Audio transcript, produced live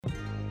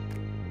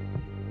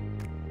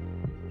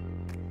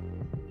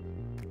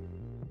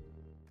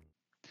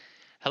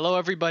Hello,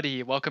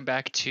 everybody. Welcome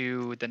back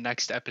to the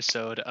next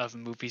episode of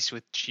Movies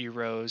with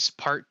Giros,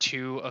 part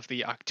two of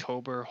the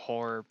October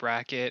horror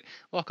bracket.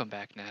 Welcome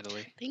back,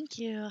 Natalie. Thank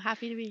you.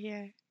 Happy to be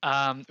here.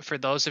 For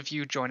those of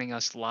you joining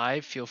us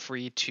live, feel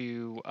free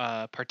to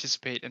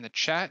participate in the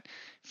chat.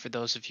 For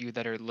those of you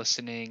that are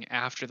listening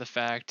after the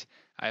fact,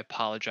 I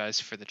apologize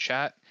for the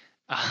chat.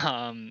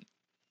 Um,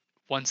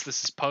 Once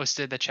this is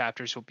posted, the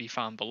chapters will be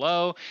found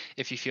below.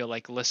 If you feel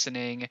like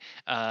listening,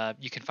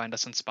 you can find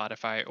us on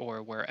Spotify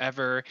or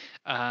wherever.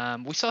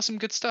 We saw some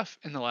good stuff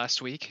in the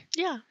last week.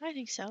 Yeah, I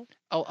think so.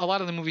 A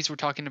lot of the movies we're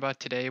talking about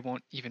today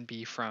won't even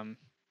be from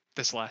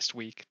this last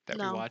week that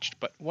we No. watched,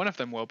 but one of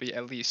them will be,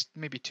 at least,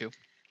 maybe two.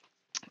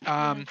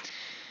 Yeah. Um,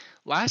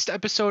 Last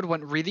episode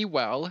went really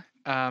well.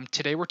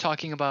 Today we're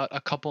talking about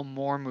a couple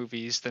more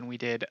movies than we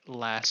did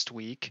last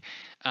week,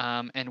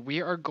 and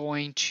we are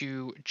going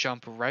to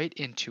jump right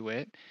into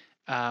it.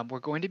 We're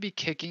going to be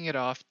kicking it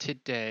off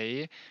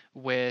today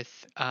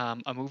with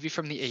a movie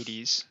from the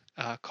 80s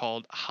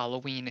called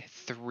Halloween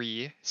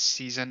 3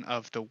 Season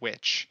of the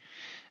Witch.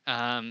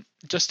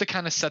 Just to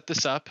kind of set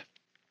this up.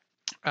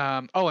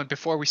 And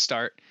before we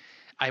start,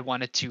 I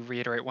wanted to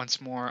reiterate once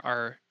more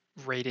our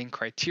rating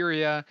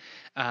criteria.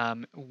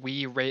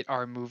 We rate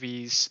our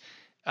movies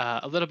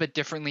a little bit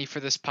differently for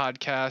this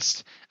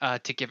podcast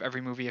to give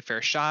every movie a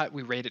fair shot.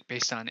 We rate it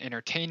based on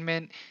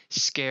entertainment,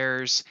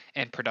 scares,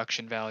 and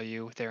production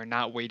value. They're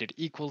not weighted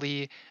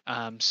equally,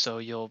 so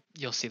you'll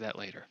see that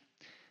later.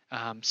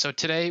 So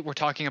today we're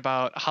talking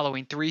about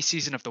Halloween 3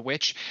 Season of the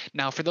Witch.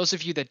 Now, for those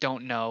of you that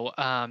don't know,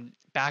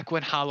 back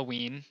when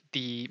Halloween,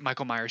 the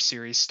Michael Myers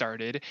series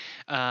started,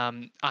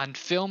 on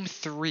film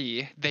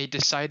 3, they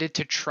decided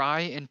to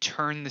try and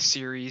turn the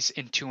series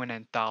into an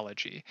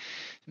anthology,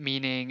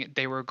 meaning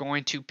they were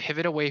going to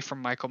pivot away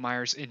from Michael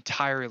Myers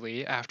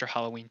entirely after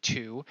Halloween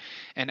 2.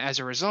 And as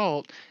a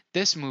result,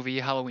 this movie,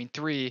 Halloween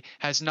 3,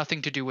 has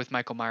nothing to do with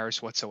Michael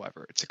Myers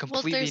whatsoever. It's a Well,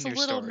 completely there's a new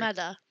little story.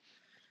 meta,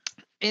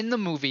 In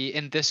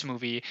this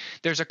movie,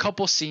 there's a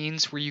couple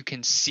scenes where you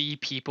can see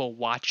people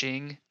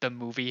watching the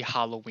movie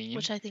Halloween.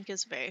 which I think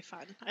is very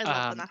fun. I love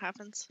when Um, that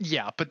happens.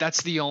 yeah, but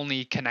that's the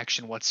only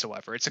connection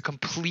whatsoever. It's a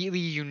completely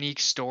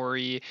unique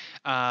story.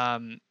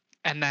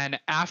 And then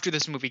after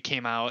this movie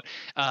came out,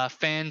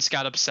 fans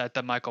got upset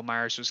that Michael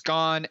Myers was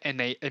gone, and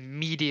they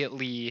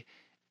immediately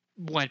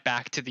went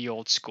back to the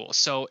old school.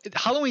 So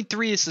Halloween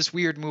 3 is this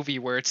weird movie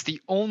where it's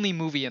the only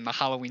movie in the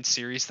Halloween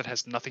series that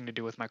has nothing to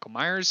do with Michael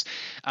Myers.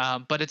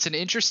 But it's an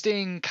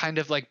interesting kind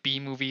of like B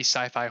movie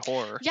sci-fi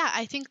horror. Yeah,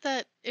 I think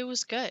that it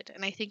was good.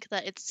 And I think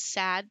that it's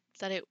sad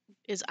that it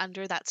is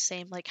under that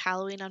same like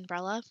Halloween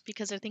umbrella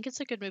because I think it's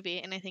a good movie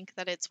and I think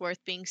that it's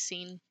worth being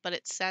seen. But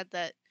it's sad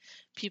that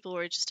people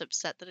were just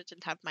upset that it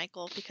didn't have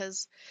Michael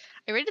because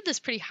I rated this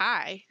pretty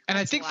high. And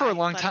I That's a think for a lie,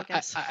 long but I time,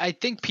 guess. I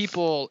think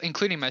people,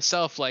 including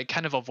myself, like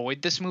kind of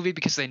avoid this movie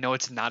because they know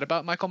it's not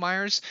about Michael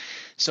Myers.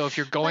 So if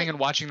you're going But and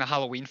watching the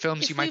Halloween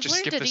films, you if might we've just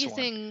learned skip this one.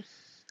 anything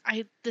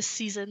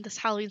this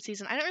Halloween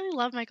season, I don't really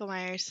love Michael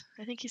Myers.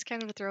 I think he's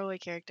kind of a throwaway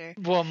character.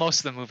 Well, most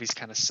of the movies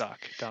kind of suck,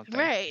 don't they?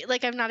 Right.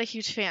 Like I'm not a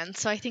huge fan,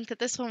 so I think that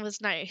this one was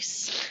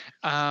nice.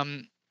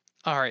 Um,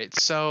 all right,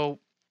 so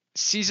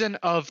Season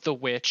of the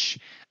Witch.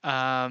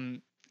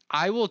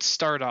 I will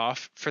start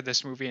off for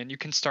this movie, and you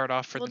can start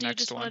off for Well, the do you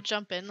next just want one. to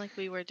jump in like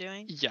we were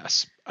doing?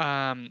 Yes.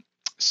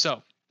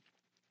 So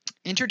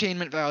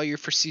entertainment value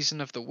for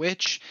Season of the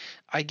Witch,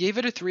 I gave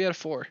it a 3 out of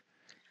 4.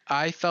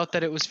 I felt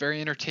that it was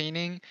very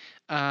entertaining.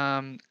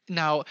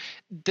 Now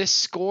this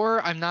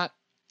score, I'm not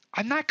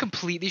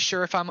completely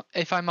sure if I'm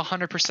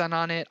 100%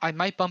 on it. I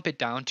might bump it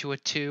down to a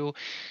 2.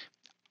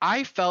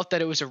 I felt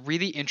that it was a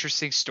really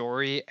interesting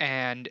story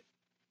and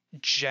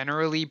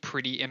generally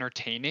pretty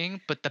entertaining,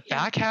 but the Yeah.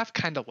 back half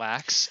kind of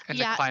lacks and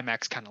the Yeah.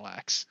 climax kind of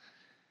lacks.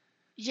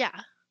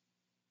 Yeah.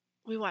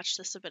 We watched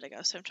this a bit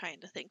ago, so I'm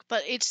trying to think.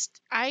 But it's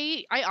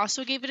I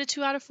also gave it a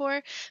 2 out of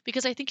 4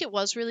 because I think it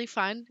was really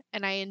fun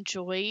and I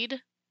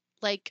enjoyed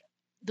like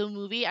the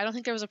movie. I don't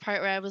think there was a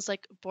part where I was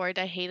like bored.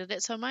 I hated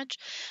it so much.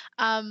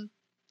 Um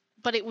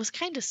but it was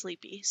kind of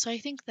sleepy. So I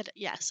think that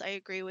yes, I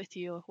agree with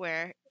you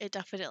where it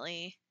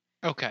definitely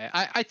Okay,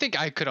 I think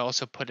I could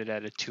also put it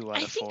at a 2 out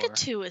I of think a 4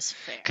 2 is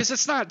fair. because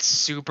it's not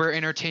super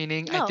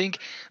entertaining. I No, think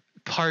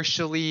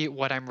partially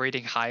what I'm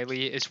rating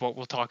highly is what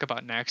we'll talk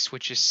about next,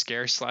 which is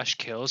scare slash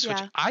kills, which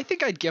yeah. I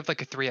think I'd give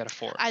like a 3 out of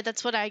 4. I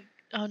that's what I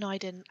oh no, I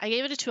didn't. I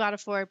gave it a 2 out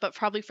of 4, but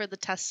probably for the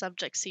test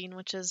subject scene,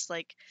 which is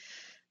like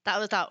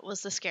that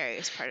was the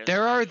scariest part of the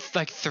There are movie.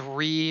 like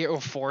 3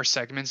 or 4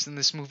 segments in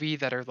this movie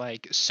that are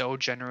like so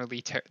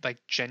genuinely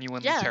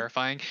Yeah.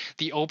 terrifying.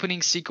 The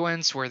opening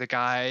sequence where the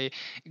guy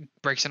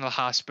breaks into the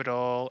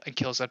hospital and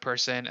kills that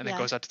person and then Yeah.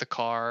 goes out to the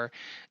car.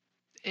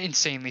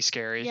 insanely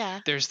scary. Yeah.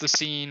 There's the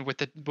scene with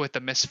the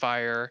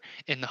misfire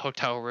in the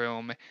hotel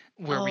room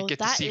where we Oh, get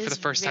to that see for the is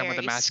first time what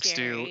the very masks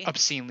do, scary.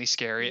 obscenely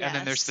scary. And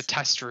then there's the Yes.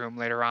 test room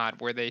later on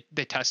where they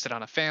test it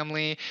on a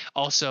family,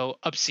 also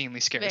obscenely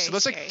scary. So Very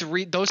those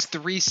scary. those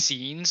three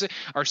scenes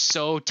are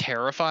so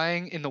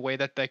terrifying in the way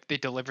that they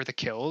deliver the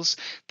kills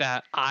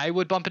that I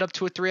would bump it up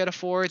to a 3 out of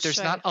 4. There's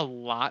Sure. not a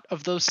lot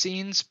of those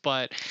scenes,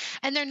 but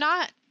And they're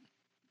not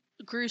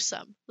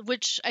gruesome,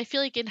 which I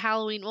feel like in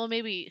Halloween, well,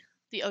 maybe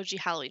the OG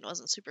Halloween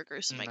wasn't super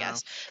gruesome, I no.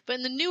 guess. But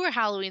in the newer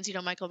Halloweens,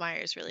 Michael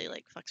Myers really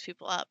like fucks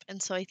people up.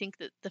 And so I think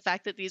that the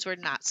fact that these were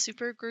not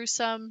super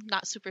gruesome,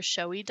 not super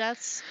showy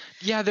deaths,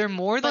 Yeah, they're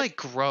more but like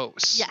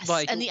gross. yes,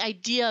 Like and the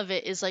idea of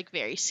it is like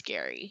very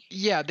scary.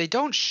 yeah, they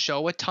don't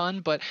show a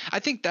ton, but I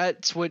think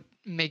that's what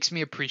makes me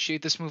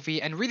appreciate this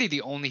movie. And really,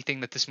 the only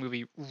thing that this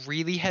movie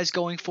really has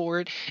going for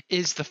it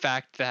is the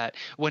fact that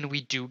when we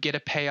do get a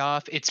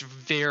payoff, it's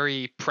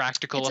very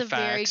practical It's a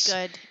very effects.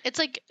 good. It's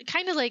like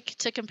kind of like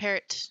to compare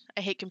it. I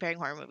hate comparing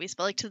horror movies,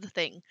 but like to The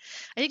Thing.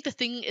 I think The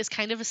Thing is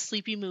kind of a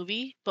sleepy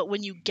movie, but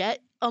when you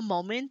get a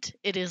moment,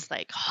 it is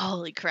like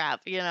holy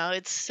crap,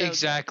 it's so good.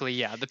 Exactly,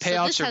 yeah. The So this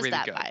payoffs are has really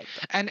that good. vibe.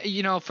 And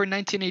for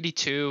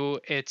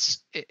 1982,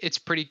 it's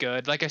pretty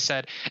good. Like I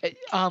said,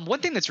 one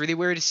thing that's really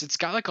weird is it's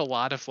got like a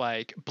lot of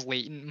like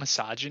blatant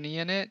misogyny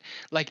in it.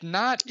 Like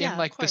not Yeah, in of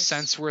like the course.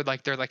 sense where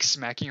like they're like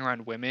smacking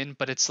around women,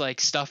 but it's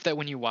like stuff that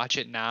when you watch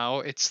it now,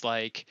 it's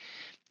like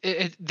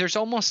there's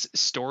almost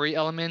story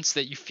elements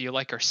that you feel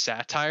like are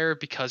satire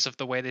because of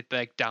the way that they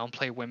like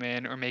downplay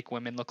women or make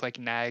women look like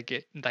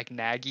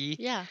naggy,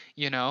 Yeah,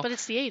 you know. but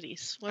it's the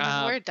 80s. Women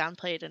Um, were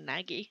downplayed and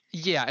naggy.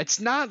 yeah, it's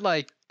not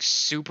like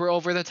super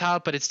over the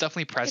top, but it's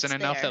definitely present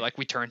It's enough that there. like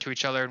we turn to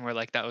each other and we're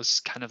like, that was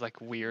kind of like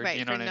weird, Right,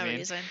 you know for what I no mean?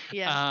 reason.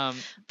 Yeah. Um,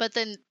 But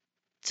then,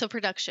 so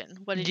production,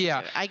 what did you yeah,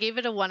 give it? I gave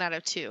it a 1 out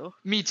of 2.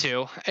 me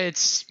too.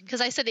 It's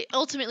Because I said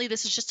ultimately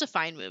this is just a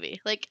fine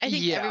movie. Like I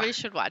think yeah. everybody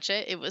should watch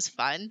it. It was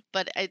fun,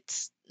 but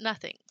it's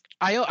nothing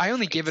I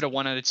only give it a crazy.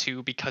 1 out of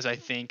 2 because I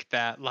think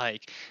that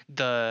like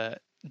the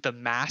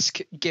mask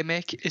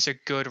gimmick is a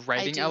good I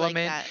writing do like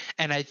element, that.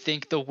 and I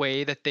think the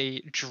way that they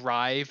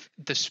drive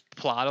this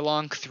plot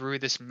along through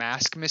this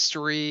mask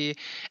mystery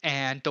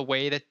and the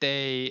way that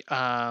they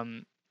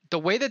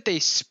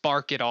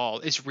spark it all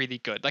is really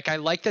good. Like I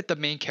like that the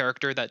main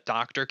character, that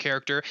doctor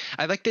character,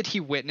 I like that he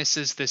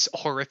witnesses this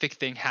horrific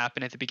thing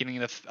happen at the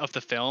beginning of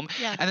the film,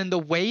 Yeah. and then the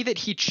way that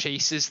he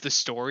chases the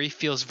story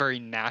feels very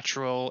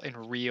natural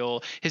and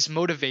real. His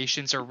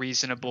motivations are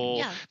reasonable.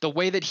 Yeah. The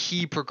way that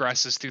he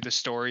progresses through the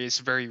story is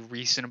very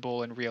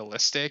reasonable and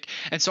realistic.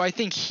 And so I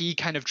think he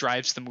kind of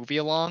drives the movie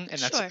along, and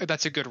Sure.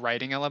 that's a good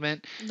writing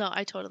element. No,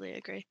 I totally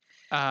agree.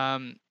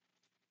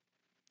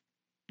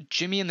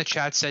 Jimmy in the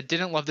chat said,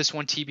 didn't love this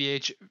one,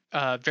 TBH.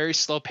 Very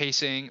slow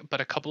pacing, but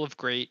a couple of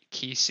great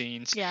key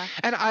scenes. Yeah.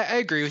 And I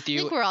agree with I you.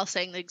 think we're all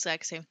saying the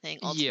exact same thing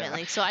ultimately.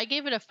 Yeah. So I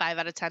gave it a 5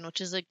 out of 10,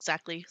 which is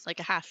exactly like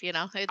a half,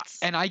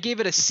 It's And I gave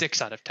it a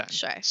 6 out of 10.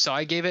 Sure. So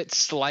I gave it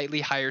slightly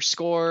higher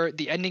score.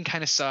 The ending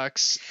kind of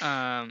sucks.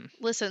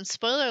 Listen,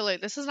 spoiler alert,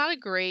 this is not a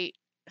great.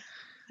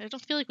 I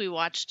don't feel like we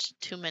watched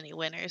too many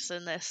winners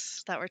in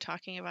this that we're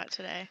talking about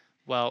today.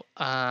 Well,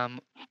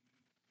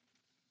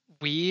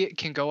 we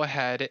can go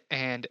ahead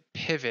and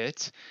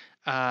pivot.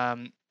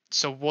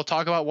 So we'll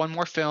talk about one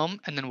more film,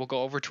 and then we'll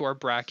go over to our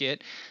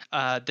bracket.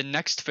 The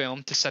next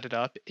film to set it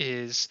up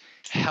is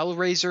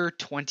Hellraiser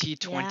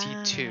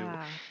 2022.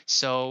 Yeah.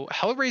 So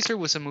Hellraiser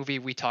was a movie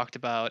we talked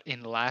about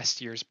in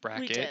last year's We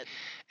bracket, did.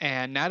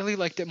 and Natalie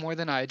liked it more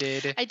than I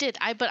did. I did.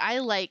 But I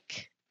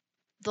like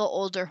the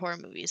older horror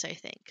movies, I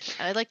think.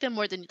 I like them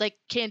more than like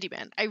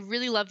Candyman. I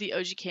really love the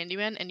OG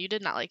Candyman, and you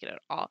did not like it at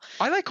all.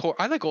 I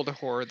like older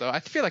horror though.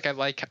 I feel like I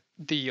like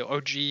the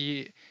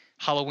OG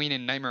Halloween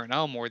and Nightmare on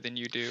Elm more than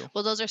you do.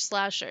 Well, those are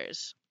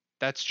slashers.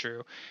 That's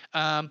true.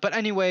 But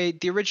anyway,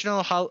 the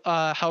original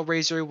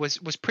Hellraiser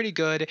was pretty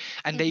good,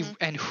 and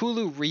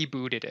Hulu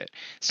rebooted it.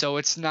 So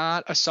it's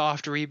not a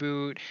soft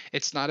reboot.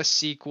 It's not a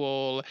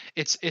sequel.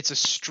 It's a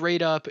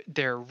straight up.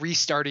 They're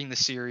restarting the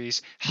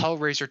series,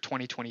 Hellraiser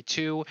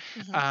 2022.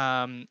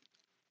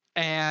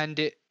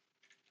 And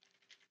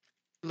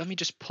let me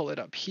just pull it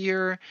up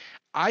here.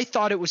 I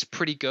thought it was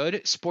pretty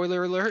good.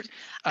 Spoiler alert.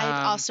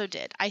 I also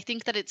did. I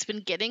think that it's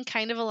been getting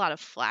kind of a lot of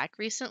flack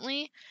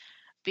recently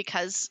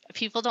because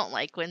people don't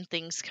like when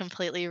things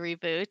completely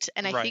reboot.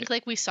 And I think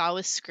like we saw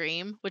with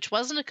Scream, which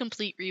wasn't a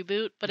complete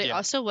reboot, but it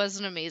also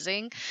wasn't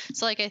amazing.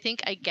 So like I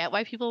think I get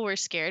why people were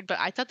scared, but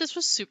I thought this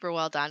was super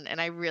well done and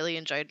I really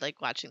enjoyed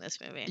like watching this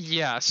movie.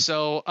 Yeah,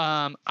 so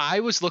I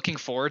was looking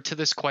forward to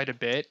this quite a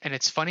bit, and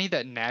it's funny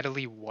that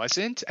Natalie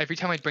wasn't. Every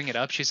time I bring it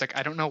up, she's like,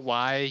 I don't know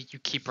why you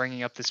keep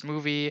bringing up this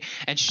movie,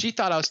 and she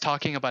thought I was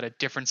talking about a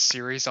different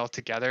series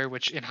altogether,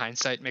 which in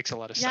hindsight makes a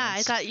lot of sense. Yeah,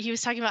 I thought he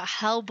was talking about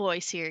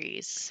Hellboy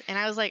series, and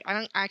I was was like, I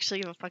don't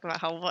actually give a fuck about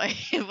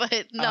Hellboy,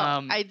 but no,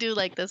 Um, I do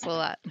like this a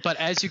lot. but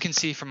as you can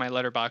see from my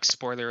letterbox,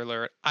 spoiler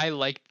alert, I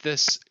liked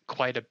this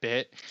quite a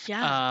bit.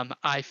 Yeah.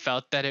 I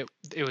felt that it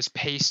was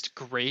paced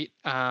great.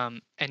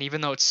 And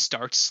even though it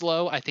starts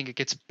slow, I think it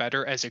gets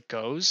better as it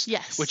goes, which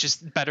Yes. is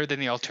better than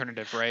the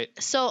alternative, right?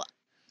 So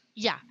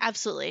yeah,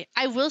 absolutely.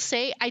 I will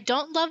say I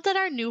don't love that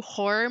our new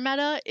horror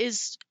meta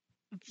is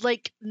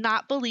like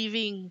not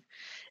believing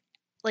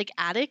like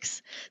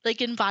addicts, like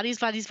in bodies,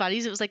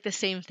 it was like the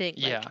same thing.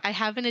 Like Yeah. I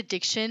have an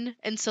addiction,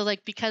 and so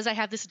like because I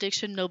have this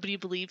addiction, nobody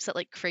believes that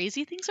like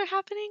crazy things are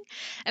happening.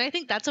 And I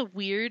think that's a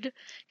weird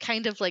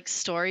kind of like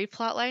story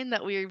plot line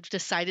that we've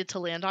decided to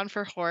land on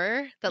for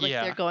horror, that like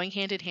they're Yeah. going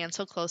hand in hand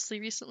so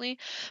closely recently.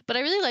 But I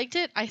really liked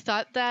it. I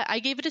thought that I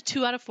gave it a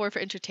 2 out of 4 for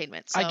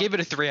entertainment. So I gave it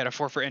a 3 out of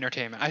 4 for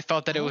entertainment. I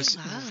thought that it oh was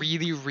wow.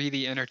 really,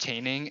 really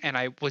entertaining, and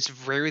I was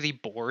rarely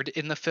bored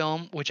in the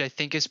film, which I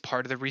think is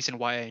part of the reason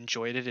why I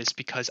enjoyed it, is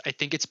because I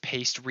think it's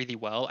paced really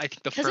well. I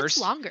think Because it's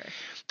longer.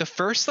 the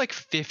first like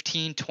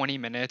 15 20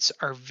 minutes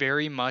are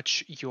very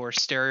much your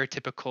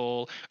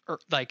stereotypical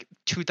like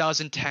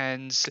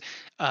 2010s.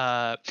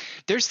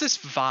 There's this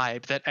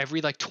vibe that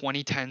every like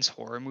 2010s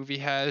horror movie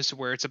has,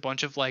 where it's a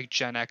bunch of like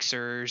Gen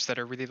Xers that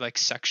are really like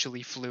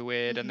sexually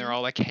fluid, and they're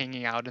all like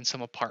hanging out in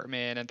some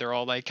apartment, and they're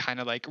all like kind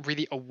of like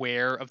really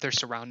aware of their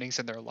surroundings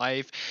and their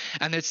life,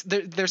 and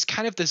there's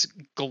kind of this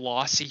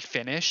glossy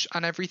finish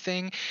on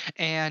everything.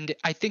 And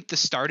I think the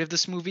start of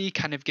this movie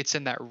kind of gets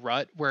in that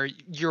rut where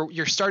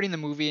you're starting the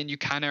movie and you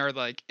kind of are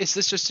like, is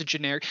this just a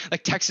generic,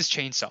 like Texas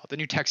Chainsaw, the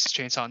new Texas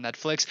Chainsaw on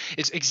Netflix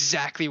is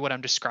exactly what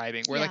I'm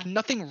describing, where like Yeah.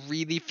 nothing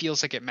really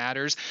feels like it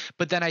matters.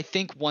 But then I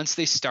think once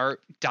they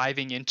start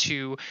diving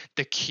into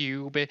the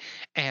cube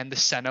and the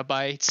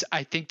Cenobites,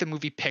 I think the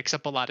movie picks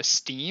up a lot of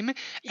steam.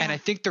 And I Yeah.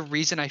 think the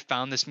reason I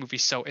found this movie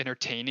so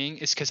entertaining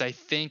is because I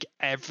think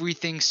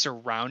everything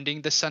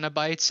surrounding the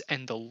Cenobites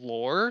and the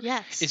lore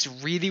Yes. is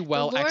really The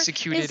well lore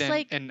executed is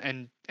like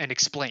and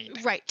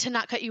explained. right, to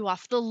not cut you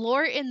off. The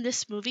lore in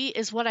this movie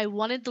is what I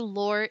wanted the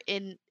lore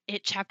in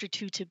It Chapter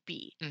 2 to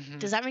be. Hmm.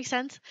 Does that make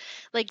sense?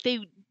 Like they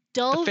The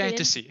dove in.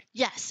 fantasy.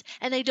 Yes,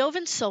 and they dove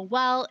in so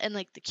well, and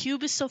like the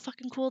cube is so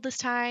fucking cool this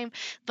time.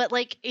 But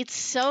like it's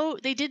so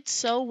they did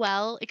so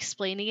well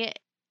explaining it.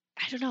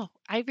 I don't know.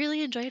 I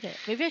really enjoyed it.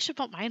 Maybe I should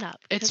bump mine up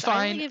It's because I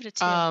only fine. gave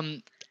it a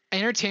 2.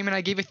 Entertainment,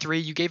 I gave it 3.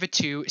 You gave it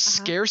 2. Uh-huh.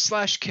 Scare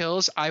slash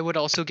kills, I would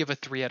also give a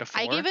 3 out of 4.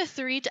 I gave it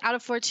 3 out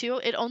of 4 too.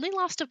 It only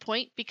lost a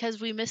point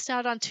because we missed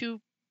out on 2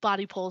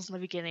 body pulls in the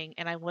beginning,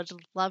 and I would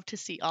love to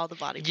see all the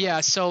body pulls. Yeah,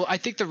 so I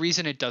think the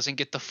reason it doesn't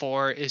get the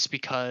 4 is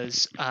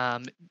because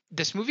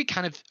this movie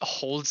kind of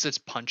holds its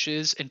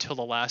punches until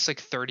the last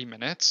like 30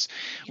 minutes,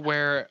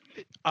 where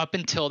up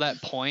until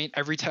that point,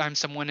 every time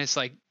someone is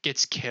like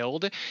gets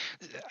killed,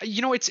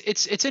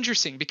 it's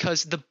interesting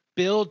because the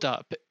build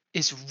up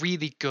is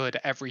really good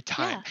every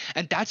time,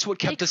 and that's what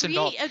kept us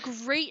involved. They create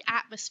a great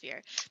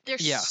atmosphere. They're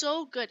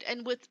so good,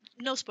 and with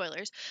no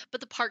spoilers,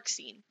 but the park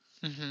scene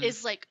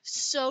is like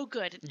so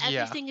good, and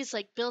everything is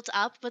like built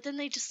up, but then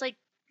they just like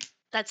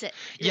that's it.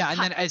 And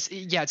then it's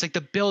like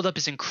the build up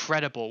is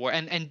incredible. Where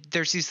and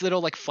there's these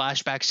little like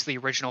flashbacks to the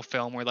original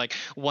film where like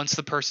once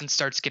the person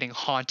starts getting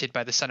haunted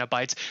by the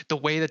Cenobites, the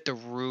way that the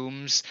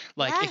rooms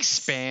like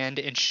expand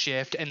and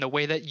shift, and the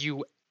way that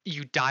you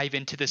dive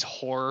into this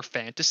horror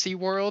fantasy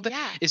world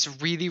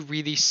is really,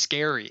 really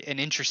scary and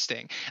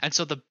interesting. And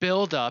so the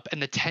build up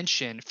and the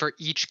tension for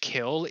each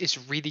kill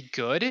is really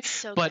good.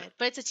 But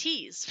it's a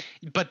tease.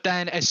 But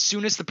then as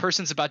soon as the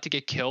person's about to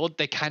get killed,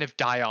 they kind of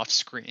die off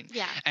screen.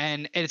 Yeah.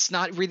 And it's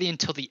not really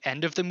until the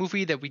end of the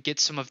movie that we get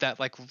some of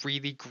that like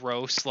really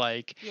gross,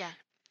 like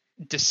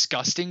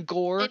disgusting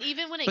gore. And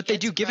even when they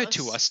do give it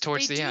to us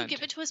towards the end. They do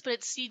give it to us, but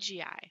it's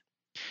CGI.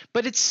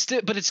 But it's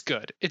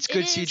good. It's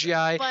good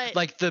CGI.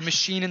 Like the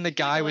machine and the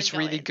guy was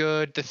really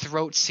good. The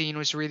throat scene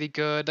was really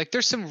good. Like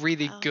there's some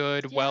really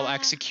good, well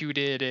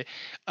executed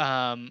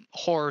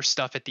horror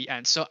stuff at the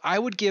end. So I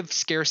would give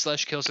Scare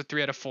slash Kills a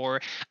 3 out of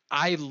 4.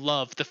 I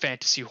love the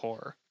fantasy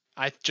horror.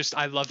 I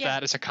love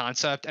that as a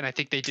concept, and I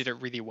think they did it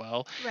really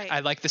well. Right.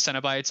 I like the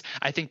Cenobites.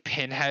 I think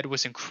Pinhead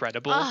was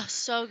incredible. Oh,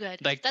 so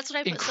good. Like that's what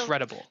I put.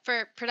 Incredible. So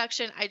for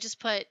production, I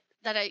just put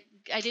that I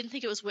didn't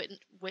think it was written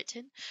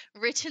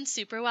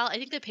super well. I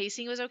think the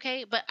pacing was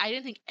okay, but I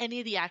didn't think any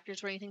of the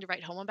actors were anything to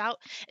write home about,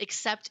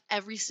 except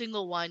every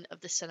single one of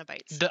the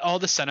Cenobites. All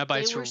the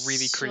Cenobites were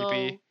really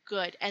creepy.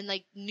 Good, and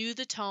like knew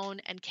the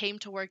tone and came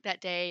to work that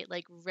day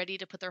like ready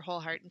to put their whole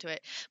heart into it.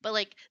 But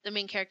like the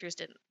main characters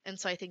didn't, and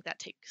so I think that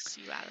takes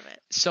you out of it.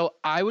 So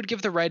I would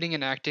give the writing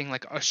and acting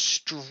like a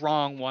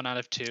strong 1 out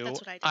of 2. That's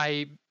what I did.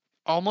 I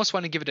almost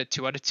want to give it a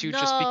 2 out of 2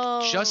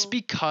 just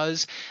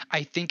because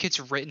I think it's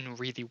written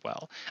really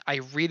well.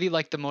 I really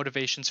like the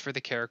motivations for the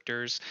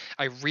characters.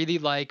 I really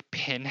like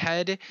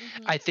Pinhead.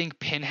 I think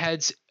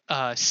Pinhead's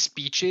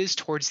speeches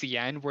towards the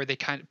end, where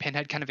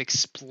Pinhead kind of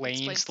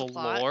explains the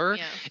lore,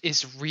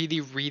 is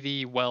really,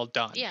 really well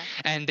done. Yeah.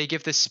 And they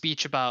give this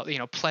speech about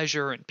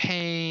pleasure and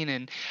pain,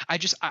 and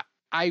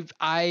I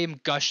am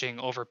gushing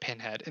over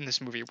Pinhead in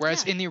this movie.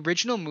 Whereas Yeah, in the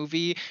original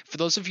movie, for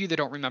those of you that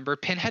don't remember,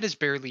 Pinhead is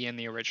barely in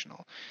the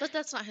original. but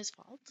that's not his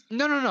fault.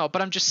 No, no, no.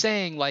 But I'm just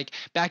saying, like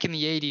back in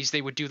the '80s,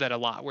 they would do that a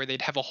lot, where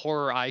they'd have a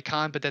horror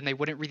icon, but then they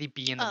wouldn't really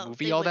be in the Oh,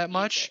 movie they all that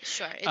wouldn't use much. it.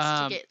 Sure, it's to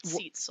Um, get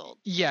seats sold.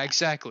 yeah, Yeah.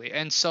 exactly.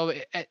 And so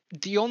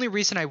the only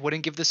reason I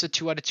wouldn't give this a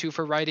 2 out of 2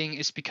 for writing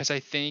is because I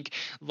think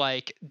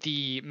like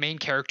the main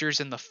characters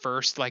in the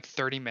first like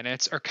 30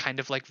 minutes are kind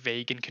of like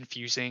vague and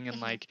confusing and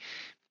Hmm. like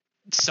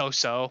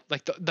so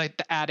like the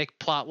addict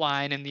plot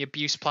line and the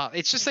abuse plot.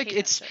 It's I just like hate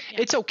that shit.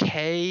 Yeah. it's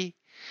okay.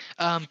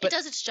 It But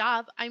does its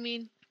job. I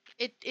mean,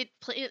 it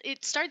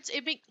starts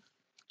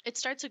it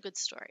starts a good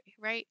story,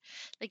 right?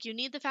 Like you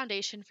need the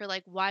foundation for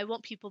like why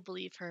won't people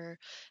believe her?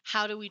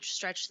 How do we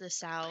stretch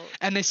this out?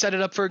 and they set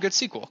it up for a good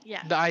sequel.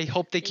 Yeah, I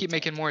hope they they keep did.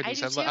 making more of I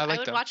these. do too. I I like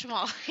would them. watch them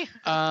all.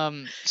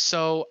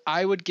 So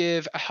I would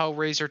give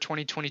Hellraiser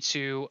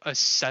 2022 a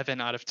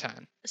 7 out of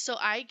 10. So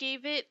I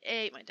gave it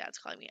a, my dad's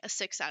calling me, a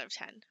 6 out of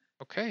 10.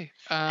 Okay.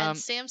 And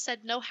Sam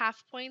said no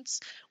half points.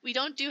 We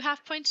don't do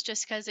half points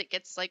just because it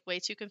gets like way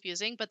too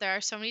confusing. But there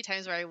are so many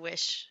times where I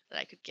wish that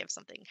I could give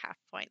something half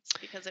points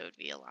because it would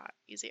be a lot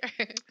easier.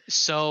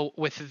 So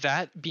with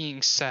that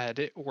being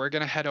said, we're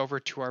gonna head over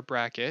to our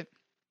bracket,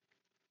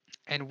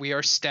 and we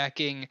are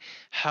stacking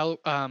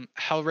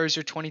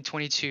Hellraiser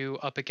 2022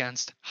 up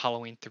against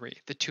Halloween 3,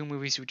 the two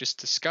movies we just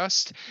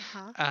discussed.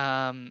 Uh-huh.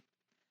 Um,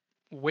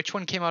 which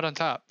one came out on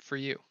top for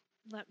you?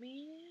 Let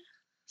me.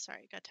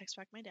 Sorry, got text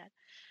back my dad.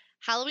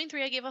 Halloween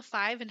 3 I gave a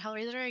 5 and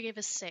Hellraiser I gave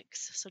a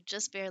 6. So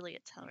just barely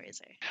it's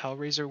Hellraiser.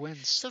 Hellraiser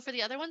wins. So for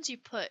the other ones you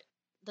put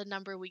the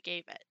number we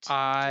gave it. Do you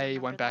I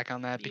remember went back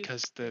on that You-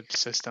 because the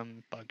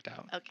system bugged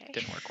out. Okay.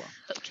 Didn't work well.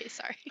 Okay,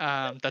 sorry.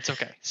 That's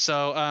okay.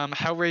 So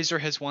Hellraiser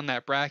has won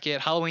that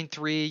bracket. Halloween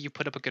 3, you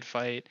put up a good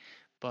fight,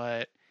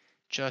 but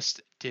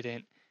just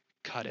didn't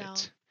cut No.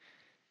 it.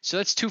 So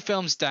that's 2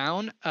 films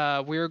down.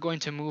 We're going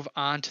to move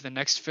on to the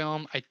next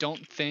film. I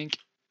don't think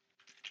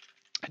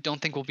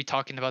we'll be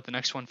talking about the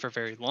next one for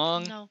very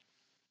long. No.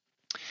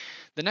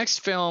 The next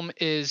film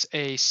is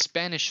a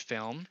Spanish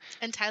film.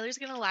 And Tyler's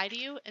gonna lie to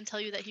you and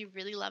tell you that he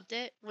really loved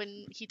it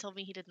when he told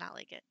me he did not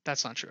like it.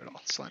 That's not true at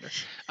all. Slander.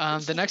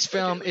 The next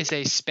film is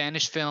a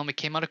Spanish film. It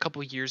came out a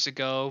couple years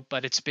ago,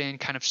 but it's been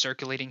kind of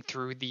circulating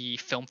through the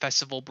film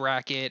festival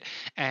bracket,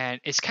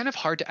 and it's kind of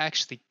hard to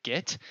actually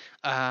get.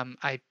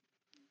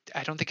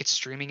 I don't think it's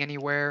streaming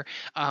anywhere,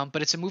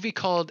 but it's a movie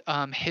called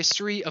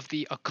History of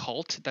the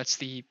Occult. That's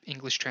the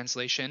English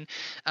translation.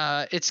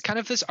 It's kind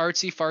of this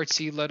artsy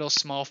fartsy little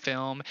small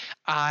film.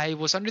 I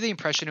was under the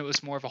impression it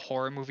was more of a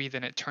horror movie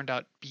than it turned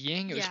out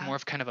being. It was Yeah. more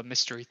of kind of a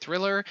mystery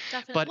thriller.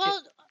 Definitely. But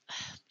Well,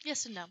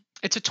 yes and no.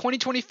 it's a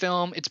 2020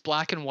 film. It's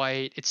black and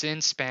white. It's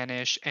in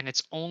Spanish, and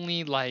it's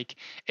only like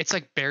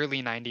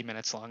barely 90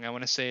 minutes long. I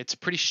want to say it's a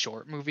pretty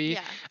short movie.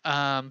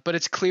 Yeah. But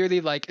it's clearly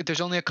like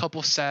there's only a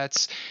couple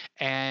sets,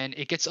 and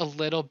it gets a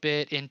little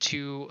bit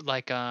into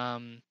like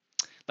a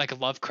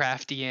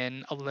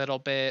Lovecraftian, a little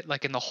bit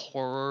like in the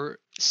horror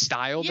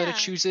style that it Yeah.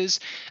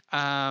 chooses.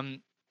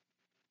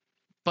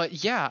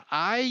 But yeah,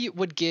 I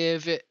would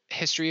give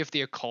History of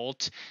the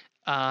Occult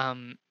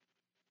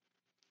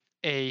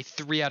a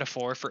 3 out of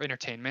 4 for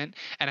entertainment,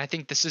 and I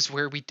think this is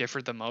where we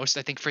differ the most.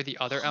 I think for the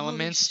other Holy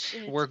elements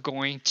shit. we're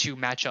going to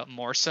match up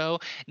more so.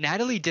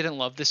 Natalie didn't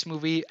love this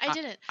movie. I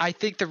didn't. I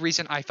think the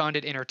reason I found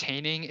it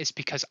entertaining is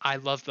because I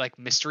love like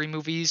mystery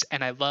movies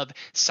and I love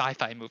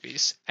sci-fi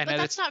movies, and But that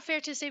that's it's not fair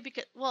to say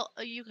because, well,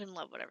 you can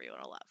love whatever you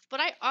want to love.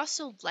 But I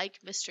also like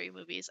mystery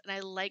movies and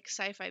I like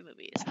sci-fi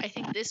movies. I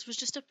think this was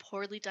just a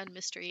poorly done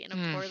mystery and a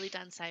Hmm. poorly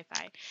done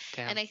sci-fi.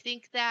 damn. And I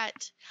think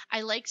that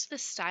I liked the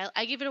style.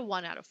 I give it a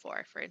 1 out of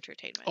 4 for entertainment.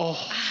 Oh,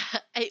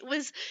 It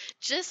was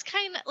just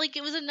kind of like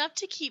it was enough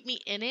to keep me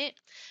in it,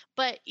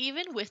 but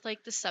even with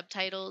like the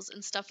subtitles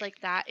and stuff like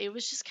that, it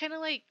was just kind of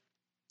like,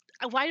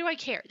 why do I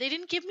care? They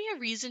didn't give me a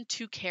reason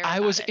to care. I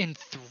about was it.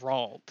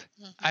 enthralled.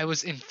 Mhm. I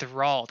was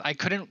enthralled. I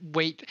couldn't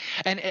wait.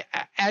 And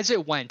as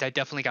it went, I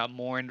definitely got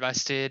more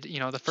invested. You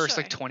know, the first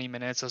like Sure. 20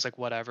 minutes, I was like,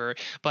 whatever.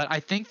 But I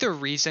think the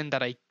reason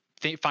that I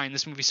find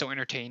this movie so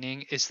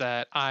entertaining is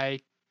that I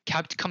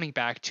kept coming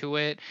back to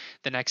it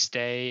the next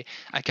day.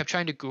 I kept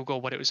trying to Google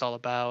what it was all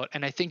about.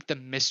 And I think the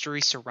mystery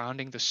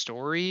surrounding the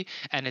story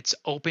and it's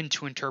open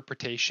to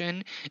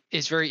interpretation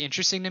is very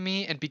interesting to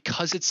me. And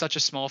because it's such a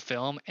small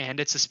film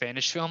and it's a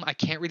Spanish film, I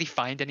can't really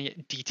find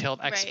any detailed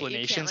Right, you can't,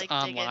 explanations like,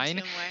 dig into online.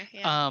 more.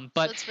 Yeah.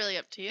 But So it's really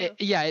up to you.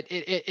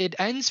 it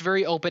ends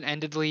very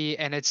open-endedly,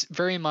 and it's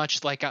very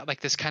much like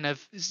this kind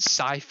of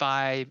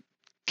sci-fi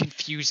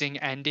confusing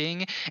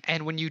ending.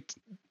 And and it's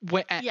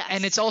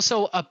Yes.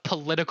 also a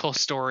political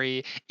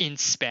story in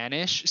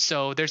Spanish,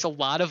 so there's a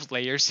lot of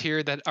layers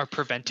here that are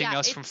preventing Yeah,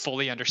 us from it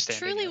fully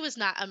understanding Truly it. was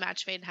not a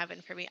match made in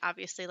heaven for me.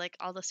 Obviously, like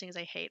all those things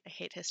I hate. I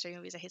hate history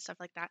movies. I hate stuff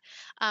like that.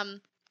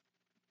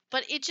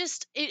 But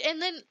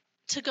and then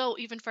to go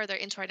even further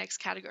into our next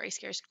category,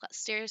 scares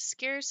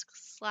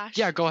slash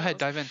Yeah, go ahead, kills,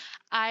 dive in.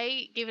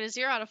 I gave it a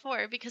 0 out of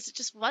 4 because it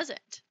just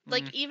wasn't.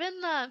 Like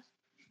even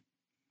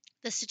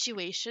the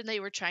situation they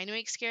were trying to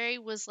make scary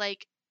was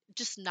like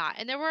just not.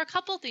 And there were a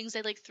couple things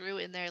they like threw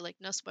in there, like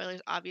no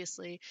spoilers,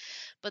 obviously,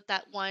 but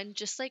that one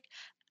just like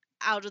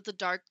out of the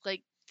dark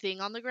like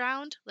thing on the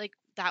ground, like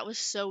that was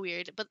so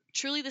weird. But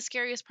truly, the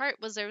scariest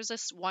part was there was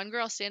this one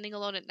girl standing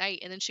alone at night,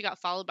 and then she got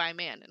followed by a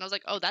man, and I was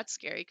like, oh, that's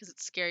scary because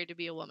it's scary to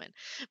be a woman.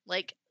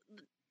 Like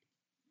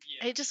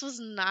it just was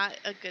not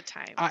a good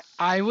time.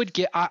 I'm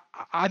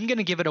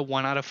gonna give it a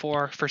 1 out of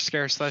 4 for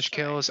scare slash Sure.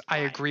 kills. I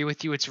Why? agree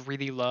with you, it's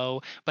really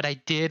low, but I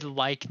did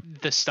like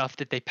the stuff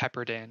that they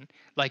peppered in,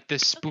 like the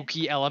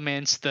spooky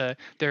elements. There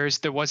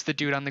was the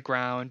dude on the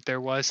ground. There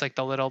was like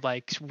the little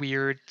like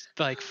weird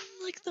like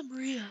Like the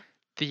Maria.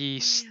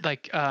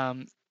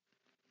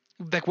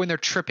 like when they're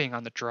tripping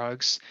on the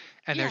drugs,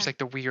 and there's Yeah. like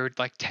the weird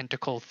like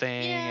tentacle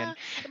thing. Yeah.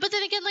 And But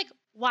then again, like,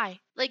 why?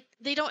 Like,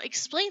 they don't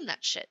explain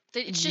that shit.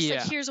 It's just like,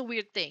 yeah, here's a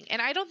weird thing.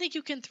 And I don't think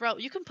you can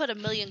put a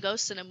million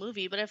ghosts in a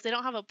movie, but if they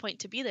don't have a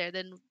point to be there,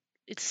 then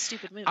it's a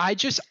stupid movie.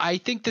 I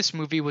think this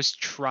movie was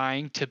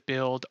trying to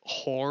build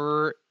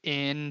horror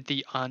in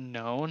the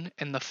unknown,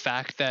 and the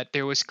fact that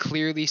there was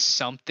clearly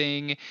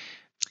something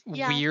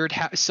Yeah. weird,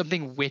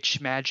 something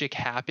witch magic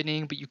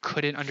happening, but you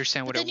couldn't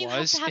understand But what then it you have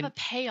was. to have And a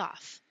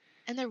payoff.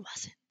 And there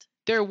wasn't.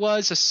 there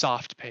was a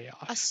soft A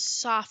payoff.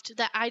 soft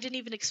that I didn't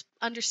even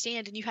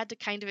understand, and you had to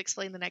kind of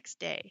explain the next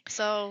day.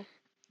 So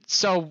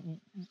So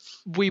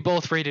we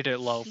both rated it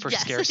low for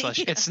Yes. scare slash.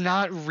 Yeah. It's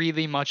not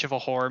really much of a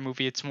horror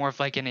movie. It's more of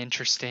like an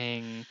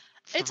interesting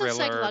It's a thriller,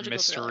 psychological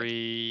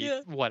mystery, thriller.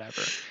 Yeah.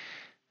 whatever.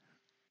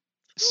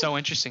 So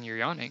interesting, you're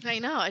yawning. I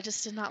know, I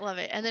just did not love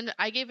it. And then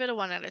I gave it a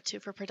 1 out of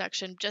 2 for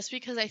production, just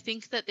because I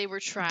think that they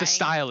were trying. The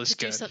style is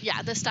to do good.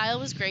 Yeah, the style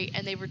was great,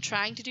 and they were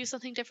trying to do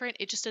something different.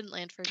 It just didn't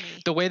land for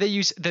me. The way they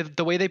use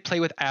the way they play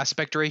with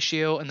aspect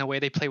ratio and the way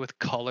they play with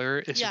color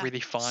is Yeah, really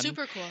fun.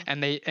 super cool.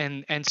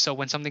 And so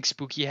when something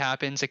spooky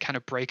happens, it kind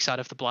of breaks out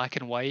of the black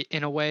and white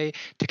in a way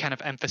to kind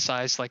of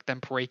emphasize like them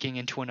breaking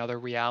into another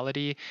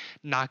reality.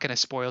 Not gonna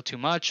spoil too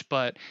much,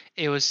 but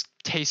it was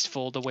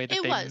tasteful the way that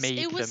It they was. made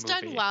It was the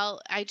movie. done well.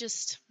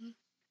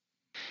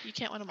 You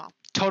can't win them all.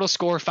 Total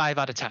score 5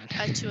 out of 10.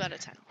 A 2 out of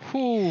 10.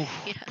 Whew,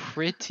 Yeah.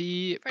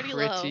 pretty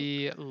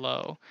Pretty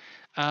low.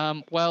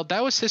 Well,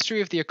 that was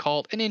History of the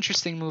Occult, an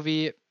interesting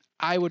movie.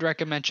 I would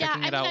recommend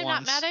checking it out I'm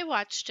once. not mad I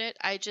watched it.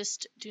 I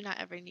just do not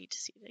ever need to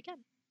see it again.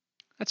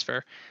 That's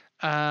fair.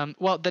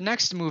 Well, the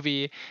next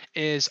movie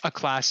is a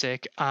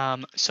classic.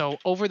 So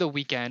over the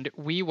weekend,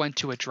 we went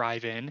to a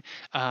drive-in.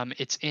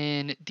 It's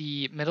in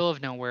the middle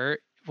of nowhere.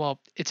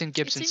 Well, it's in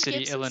Gibson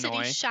City,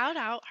 Illinois. Shout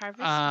out Harvest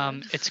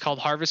Moon. It's called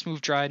Harvest Moon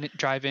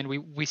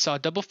Drive-In. We saw a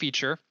double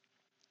feature.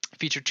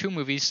 Featured 2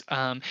 movies.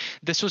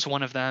 This was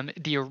one of them.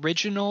 The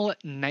original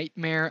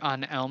Nightmare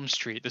on Elm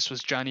Street. This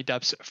was Johnny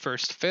Depp's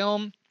first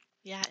film.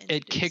 Yeah,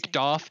 It kicked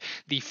off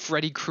the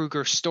Freddy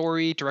Krueger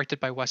story,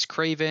 directed by Wes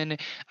Craven.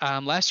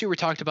 Last year we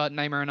talked about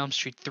Nightmare on Elm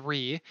Street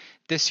 3.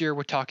 This year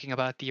we're talking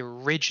about the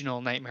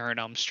original Nightmare on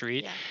Elm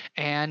Street. Yeah.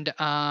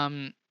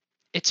 And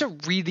it's a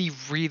really,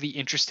 really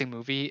interesting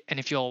movie. And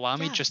if you'll allow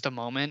me just a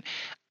moment,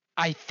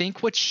 I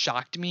think what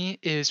shocked me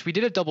is we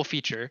did a double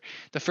feature.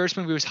 The first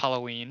movie was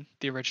Halloween,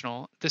 the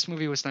original. This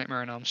movie was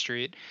Nightmare on Elm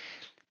Street.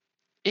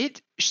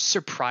 It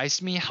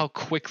surprised me how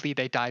quickly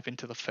they dive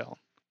into the film.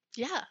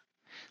 Yeah.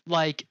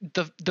 Like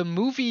the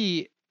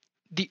movie,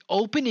 the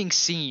opening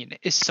scene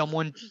is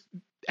someone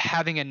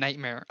having a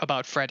nightmare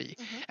about Freddy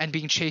and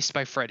being chased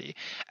by Freddy.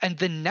 And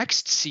the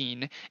next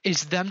scene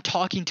is them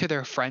talking to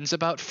their friends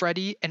about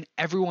Freddy, and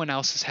everyone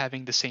else is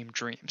having the same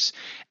dreams.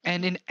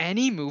 And in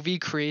any movie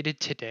created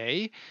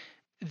today,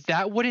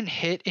 that wouldn't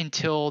hit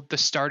until the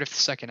start of the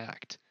second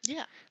act.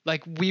 Yeah.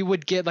 Like we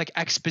would get like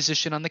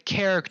exposition on the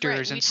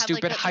characters and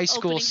stupid high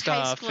school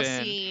stuff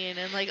scene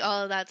and like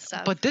all of that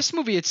stuff. But this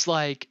movie, it's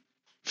like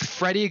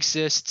Freddy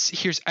exists.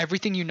 Here's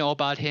everything you know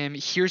about him.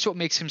 Here's what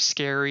makes him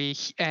scary,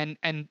 and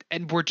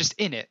we're just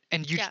in it,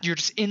 and you're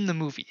just in the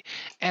movie.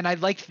 And I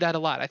liked that a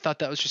lot. I thought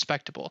that was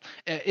respectable.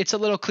 It's a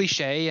little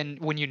cliche, and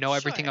when you know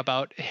everything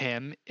about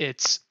him,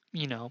 it's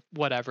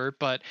whatever.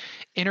 But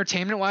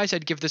entertainment wise,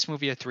 I'd give this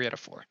movie a 3 out of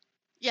 4.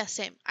 Yeah,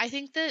 same. I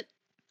think that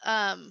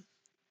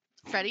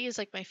Freddy is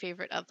like my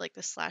favorite of like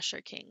the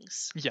slasher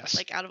kings. Yes.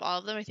 Like out of all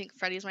of them, I think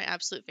Freddy is my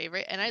absolute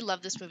favorite, and I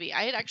love this movie.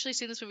 I had actually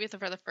seen this movie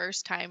for the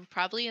first time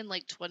probably in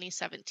like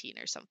 2017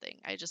 or something.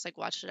 I just like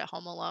watched it at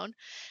home alone,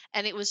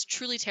 and it was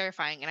truly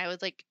terrifying. And I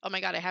was like, oh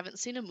my god, I haven't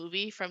seen a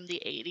movie from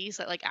the 80s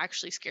that like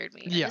actually scared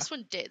me. And this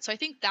one did. So I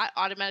think that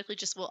automatically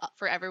just will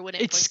forever win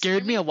it. It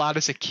scared me a lot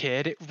as a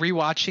kid.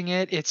 Rewatching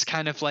it, it's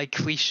kind of like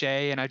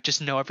cliche, and I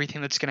just know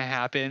everything that's gonna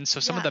happen. So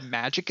some of the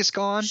magic is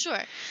gone. Sure.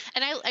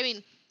 And I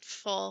mean,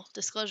 full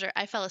disclosure,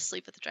 I fell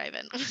asleep at the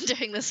drive-in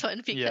during this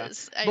one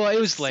because it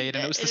was late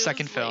and it was the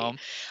second film.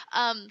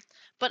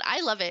 But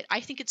I love it. I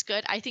think it's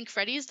good. I think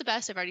Freddy is the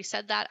best. I've already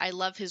said that. I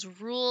love his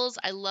rules.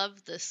 I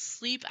love the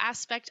sleep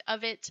aspect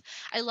of it.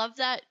 I love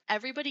that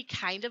everybody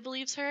kind of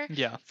believes her.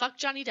 Yeah. Fuck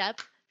Johnny Depp,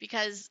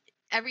 because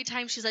every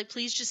time she's like,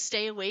 please just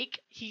stay awake,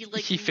 he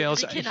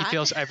fails. He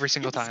fails every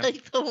single time. It's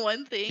like the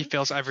one thing. He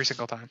fails every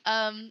single time.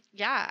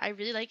 Yeah, I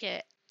really like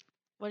it.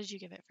 What did you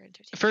give it for For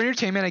entertainment?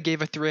 entertainment, I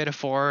gave a 3 out of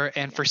 4,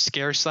 and Yeah. for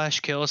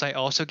scare/kills, I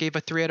also gave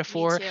a 3 out of Me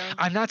 4. too.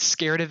 I'm not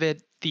scared of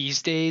it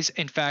these days.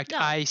 In fact,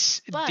 No,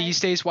 these but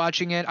days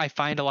watching it, I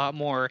find a lot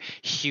more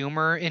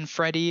humor in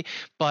Freddy.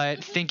 But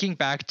mhm, thinking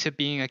back to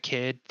being a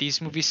kid, these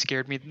movies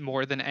scared me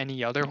more than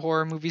any other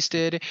horror movies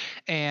did.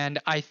 And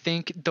I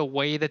think the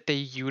way that they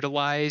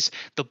utilize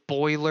the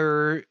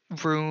boiler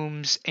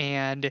rooms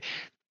and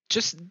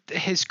just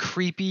his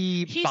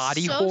creepy he's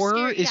body so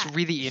horror scary. is Yeah,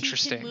 really he can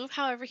interesting. move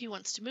however he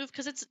wants to move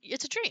because it's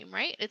a dream,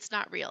 right? It's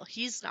not real.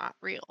 He's not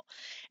real.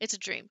 It's a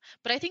dream.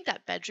 But I think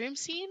that bedroom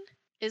scene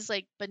is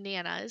like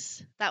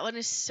bananas. That one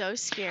is so Oh,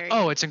 scary.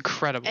 it's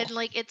incredible. And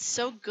like it's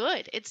so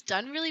good. It's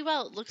done really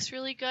well. It looks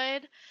really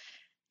good.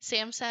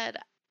 Sam said,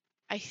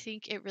 I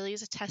think it really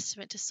is a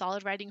testament to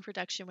solid writing and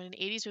production when an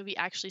 80s movie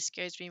actually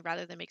scares me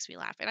rather than makes me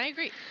laugh. And I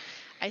agree.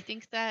 I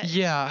think that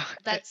Yeah,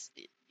 that's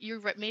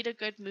made a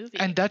good movie.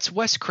 and that's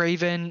Wes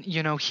Craven.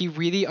 He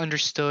really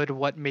understood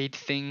what made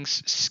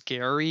things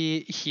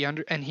scary. He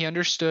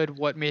understood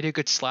what made a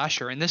good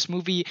slasher. And this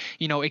movie,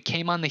 it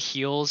came on the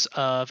heels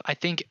of, I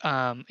think,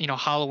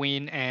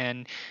 Halloween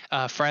and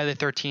Friday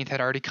the 13th had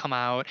already come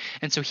out,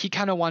 and so he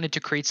kind of wanted to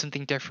create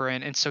something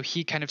different. And so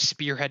he kind of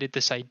spearheaded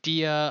this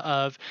idea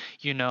of,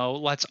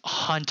 let's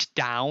hunt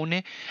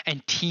down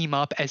and team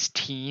up as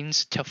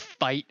teens to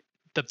fight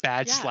the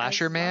bad Yeah, I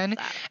slasher love man,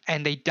 that.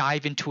 and they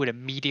dive into it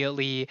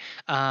immediately.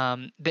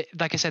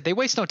 Like I said, they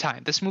waste no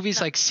time. This movie's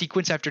No. like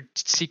sequence after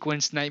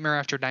sequence, nightmare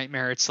after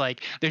nightmare. It's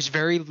like there's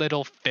very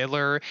little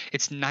filler.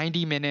 It's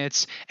 90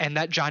 minutes, and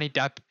that Johnny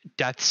Depp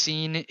death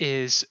scene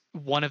is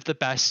one of the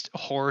best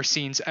horror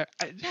scenes. Yeah,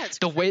 it's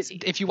The way,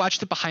 crazy. if you watch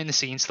the behind the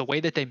scenes, the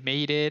way that they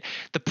made it,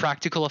 the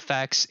practical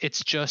effects,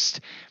 it's just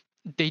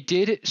they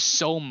did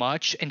so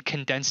much and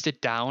condensed it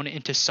down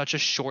into such a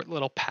short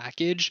little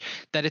package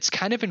that it's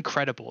kind of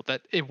incredible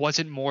that it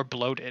wasn't more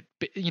bloated.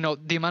 But,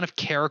 the amount of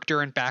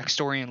character and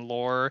backstory and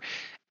lore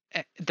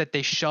that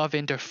they shove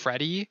into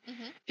Freddy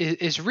Hmm.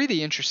 is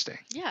really interesting.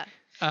 Yeah.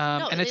 And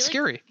No, it's they like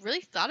scary.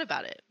 really thought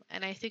about it,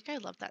 and I think I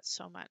love that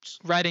so much.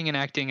 Writing and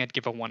acting, I'd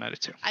give a 1 out of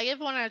 2. I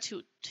give 1 out of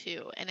 2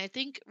 too, and I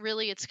think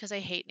really it's because I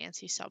hate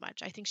Nancy so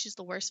much. I think she's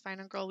the worst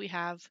final girl we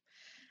have.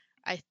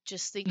 I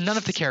just think None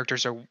of the she's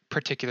characters are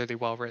particularly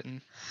well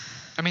written.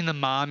 I mean, the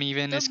mom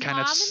even the is kind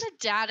of. mom and the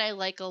dad I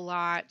like a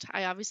lot.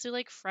 I obviously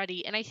like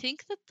Freddie, and I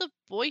think that the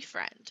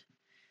boyfriend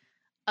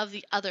of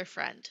the other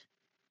friend,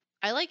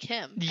 I like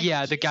him. I Yeah,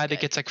 think the he's guy that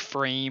good. gets like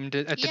framed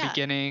at the Yeah,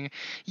 beginning.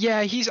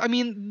 Yeah, I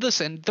mean,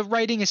 listen, the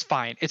writing is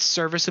fine. It's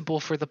serviceable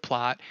for the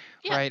plot,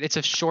 yeah, right? It's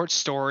a short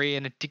story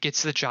and it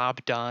gets the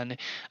job done.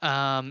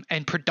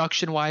 And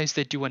production-wise,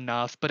 they do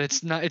enough, but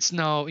it's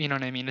no, you know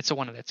what I mean? It's a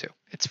 1 out of 2.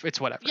 It's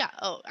whatever. yeah.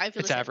 Oh, I feel the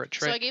It's same. average,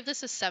 So right? I gave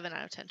this a 7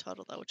 out of 10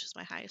 total though, which is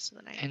my highest of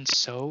the night. And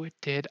so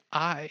did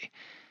I.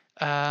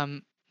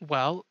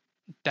 Well,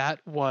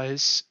 that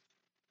was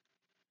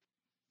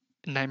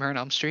Nightmare on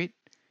Elm Street.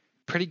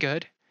 Pretty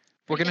good.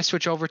 We're Pretty going to good.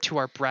 switch over to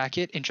our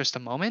bracket in just a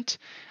moment.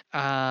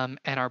 And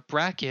our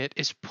bracket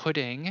is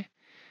putting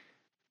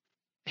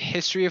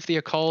History of the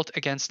Occult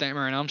against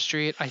Nightmare on Elm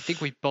Street. I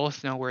think we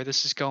both know where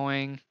this is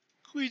going.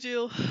 We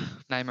do.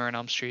 Nightmare on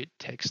Elm Street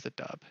takes the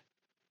dub.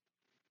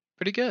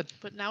 Pretty good.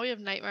 But now we have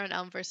Nightmare on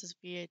Elm versus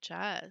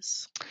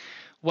VHS.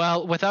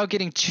 Well, without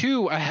getting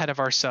too ahead of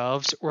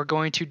ourselves, we're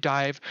going to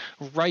dive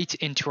right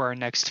into our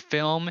next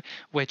film,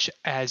 which,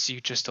 as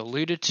you just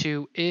alluded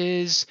to,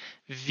 is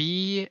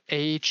VHS.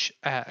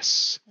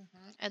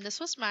 And this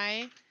was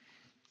my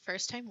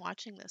first time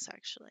watching this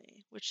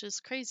actually, which is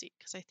crazy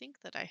because I think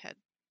that I had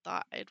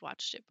thought I'd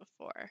watched it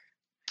before.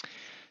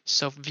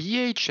 So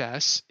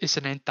VHS is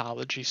an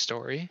anthology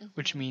story,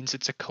 which Mhm. means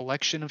it's a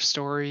collection of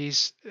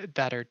stories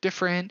that are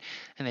different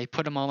and they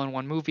put them all in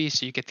one movie.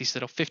 So you get these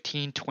little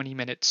 15,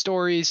 20-minute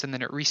stories and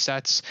then it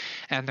resets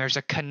and there's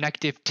a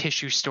connective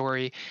tissue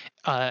story,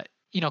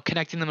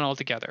 connecting them all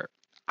together.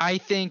 I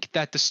think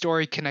that the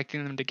story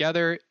connecting them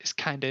together is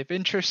kind of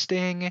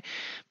interesting,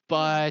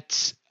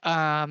 but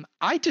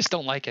I just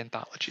don't like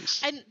anthologies.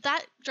 And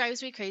that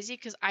drives me crazy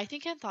because I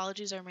think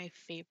anthologies are my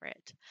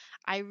favorite.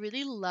 I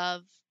really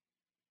love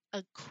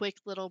a quick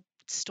little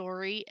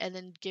story and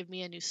then give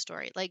me a new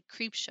story. Like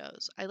creep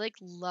shows. I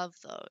love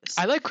those.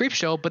 I like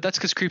Creepshow, but that's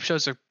because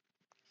Creepshow's a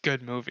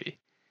good movie.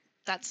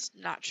 That's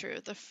not true.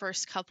 The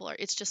first couple are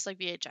it's just like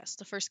VHS.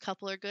 The first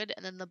couple are good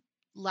and then the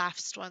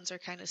last ones are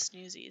kind of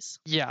snoozies.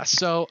 Yeah,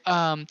 so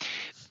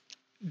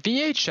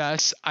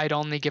VHS, I'd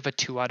only give a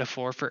 2 out of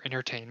 4 for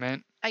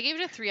entertainment. I gave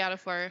it a 3 out of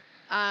 4.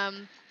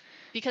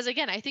 Because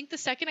again, I think the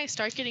second I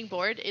start getting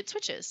bored, it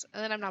switches,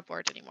 and then I'm not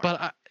bored anymore.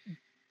 But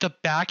the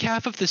back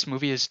half of this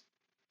movie is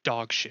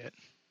dog shit.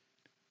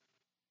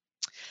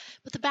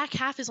 But the back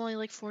half is only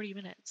like 40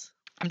 minutes.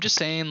 I'm just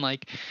saying,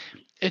 like,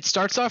 it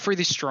starts off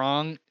really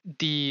strong.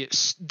 The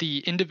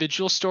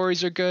individual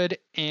stories are good,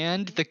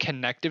 and the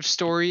connective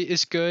story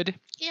is good.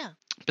 Yeah.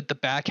 But the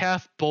back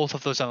half, both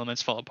of those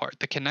elements fall apart.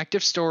 The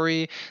connective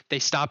story, they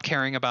stop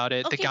caring about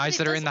it. Okay, The guys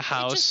that are in the It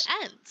house. just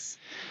ends.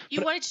 You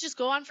But- want it to just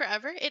go on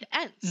forever? It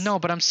ends. No,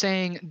 but I'm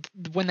saying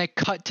when they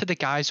cut to the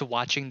guys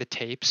watching the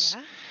tapes,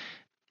 Yeah.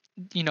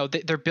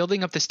 they're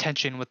building up this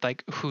tension with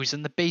like who's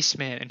in the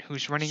basement and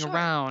who's running Sure.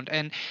 around,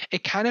 and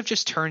it kind of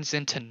just turns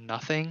into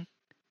nothing.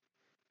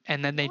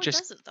 And then they No, it just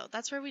doesn't though.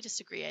 That's where we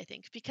disagree, I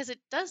think, because it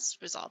does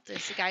resolve.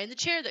 There's the guy in the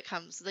chair that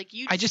comes. Like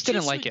you I just just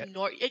didn't choose to like it.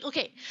 ignore.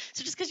 Okay,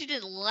 so just because you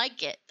didn't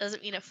like it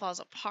doesn't mean it falls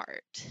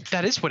apart.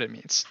 That is what it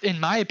means. In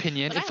my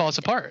opinion, But it I falls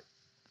liked it. apart.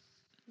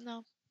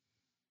 No,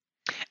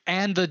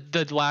 And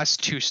the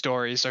last two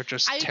stories are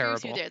just I agree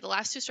with you terrible. there. The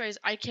last two stories,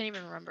 I can't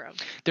even remember them.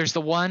 There's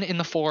the one in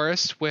the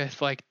forest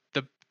with like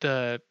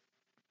the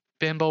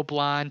bimbo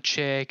blonde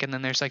chick, and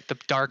then there's like the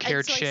dark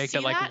haired so I chick see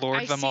that like that. lured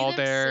I them see all them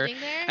there. sitting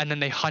there. And then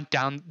they hunt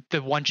down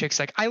the one chick's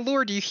like, I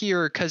lured you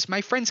here because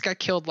my friends got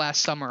killed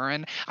last summer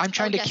and I'm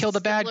trying to yes, kill the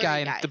it's the bad blurry guy.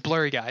 And guy. the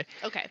blurry guy.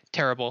 Okay.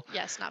 Terrible.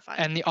 Yes, not fun.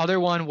 And the other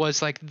one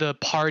was like the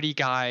party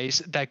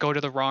guys that go to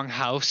the wrong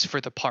house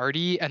for the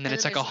party, and then And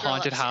it's then like a there's a girl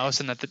haunted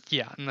house,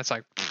 upstairs. and that's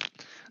like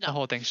the No.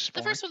 whole thing's just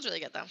The boring. first one's really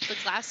good though. The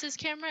glasses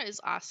camera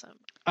is awesome.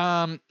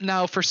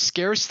 Now for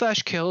scares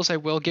 / kills, I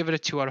will give it a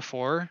 2 out of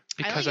 4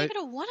 because I only gave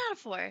it a 1 out of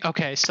 4.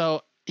 Okay,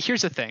 so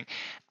here's the thing.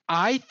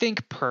 I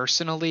think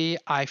personally,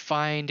 I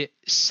find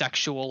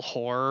sexual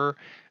horror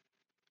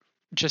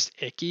just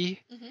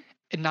icky. Mhm.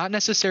 And not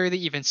necessarily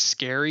even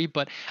scary,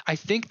 but I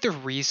think the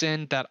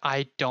reason that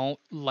I don't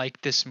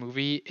like this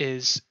movie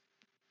is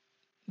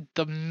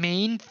the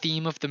main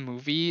theme of the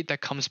movie that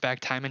comes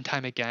back time and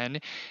time again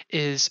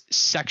is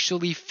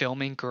sexually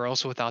filming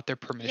girls without their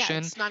Yeah, permission.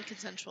 it's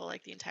non-consensual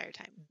like the entire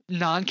time.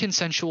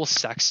 Non-consensual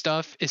sex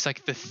stuff is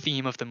like the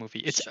theme of the movie.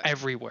 It's Sure.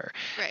 everywhere.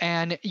 Right.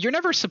 And you're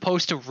never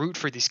supposed to root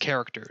for these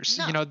characters.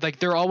 No. You know, like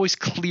they're always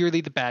clearly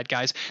the bad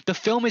guys. The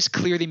film is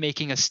clearly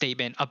making a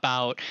statement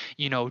about,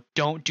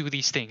 don't do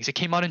these things. It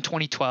came out in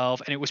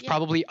 2012 and it was Yeah.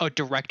 probably a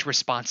direct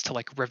response to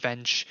like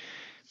revenge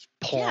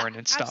porn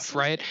and stuff,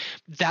 right?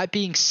 That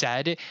being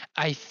said,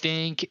 I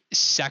think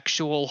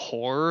sexual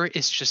horror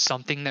is just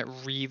something that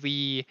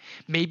really,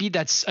 maybe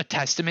that's a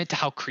testament to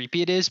how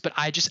creepy it is, but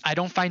I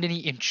don't find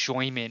any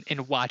enjoyment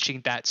in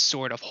watching that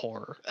sort of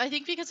horror. I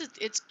think because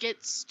it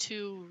gets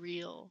too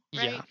real,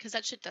 right? Yeah. Because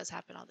that shit does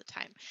happen all the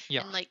time.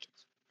 Yeah. And like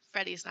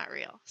Freddy's not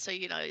real, so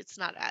it's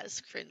not as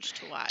cringe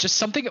to watch. Just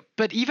something,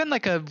 but even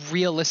like a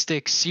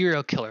realistic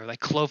serial killer, like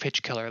Clove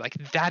Hitch Killer, like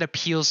that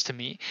appeals to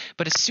me.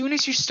 But as soon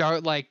as you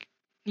start like,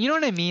 you know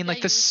what I mean? Yeah, Like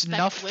you the respect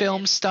snuff film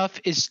women. stuff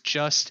is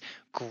just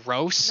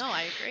gross. No,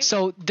 I agree.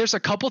 So there's a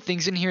couple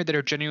things in here that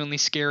are genuinely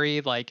scary,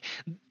 like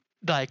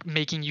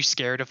making you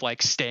scared of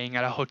like staying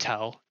at a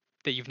hotel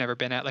that you've never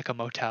been at, like a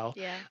motel.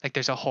 Yeah. Like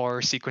there's a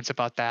horror sequence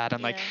about that,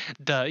 and like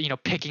Yeah. the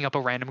picking up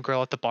a random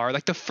girl at the bar.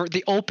 Like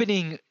the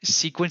opening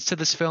sequence to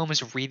this film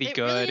is really It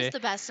good. really is the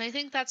best, and I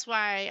think that's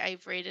why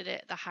I've rated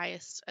it the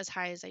highest, as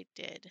high as I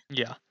did.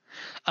 Yeah.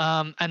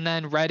 And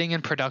then writing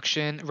and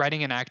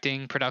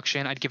acting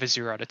production, I'd give a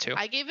 0 out of 2.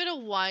 I gave it a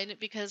 1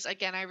 because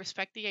again, I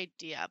respect the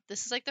idea.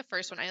 This is like the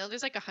first one. I know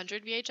there's like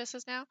 100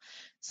 VHSs now,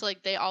 so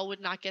like they all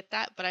would not get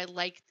that, but I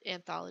liked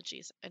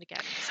anthologies, and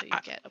again, so you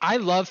get. I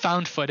love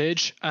found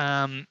footage,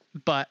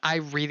 but I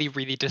really,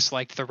 really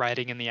disliked the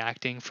writing and the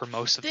acting for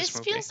most of this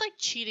movie. This feels like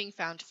cheating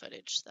found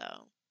footage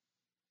though,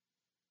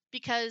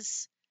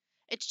 because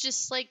it's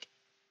just like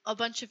a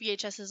bunch of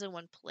VHSs in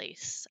one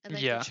place, and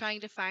then you're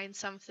trying to find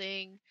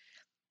something.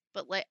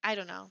 But like, I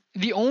don't know.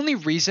 The only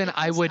reason It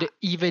I feels would not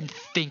even good.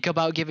 think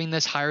about giving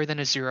this higher than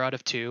a 0 out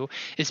of 2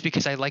 is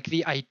because I like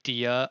the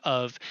idea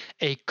of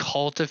a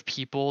cult of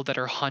people that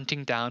are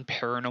hunting down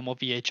paranormal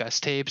VHS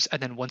tapes,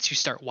 and then once you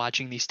start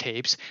watching these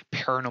tapes,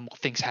 paranormal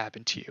things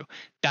happen to you.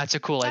 That's a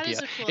cool That idea. is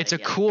a cool It's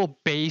idea. a cool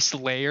base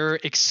layer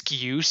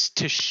excuse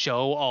to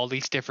show all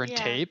these different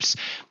Yeah. tapes,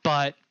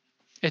 but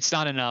it's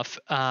not enough.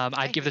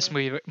 I'd give hear this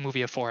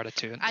movie a 4 out of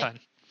 10.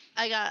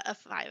 I got a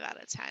 5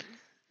 out of 10.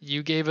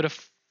 You gave it a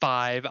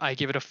 5. I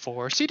give it a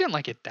 4. So you didn't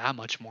like it that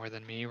much more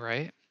than me,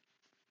 right?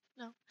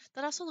 No,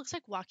 that also looks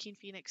like Joaquin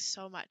Phoenix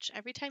so much.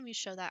 Every time you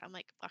show that, I'm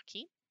like,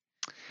 Joaquin?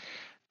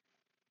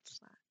 It's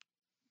not.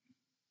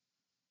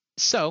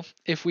 So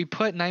if we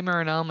put Nightmare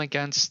on Elm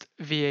against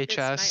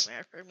VHS, It's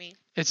Nightmare for me.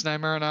 It's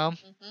Nightmare on Elm?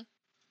 Hmm.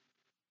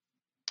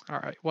 All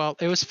right. Well,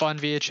 it was fun,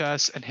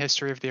 VHS and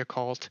History of the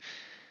Occult,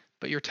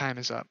 but your time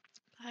is up.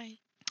 Bye.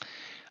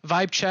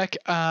 Vibe check.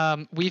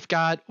 We've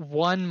got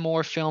one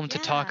more film to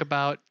talk Yeah.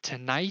 about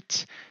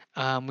tonight.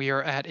 We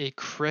are at a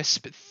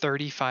crisp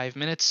 35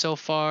 minutes so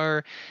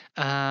far.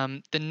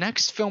 The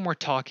next film we're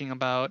talking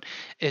about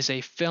is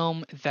a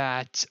film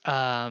that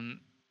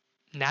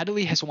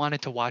Natalie has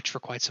wanted to watch for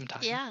quite some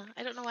time. Yeah,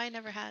 I don't know why I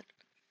never had.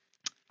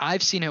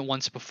 I've seen it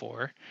once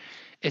before.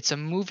 It's a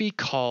movie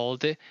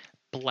called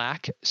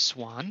Black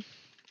Swan.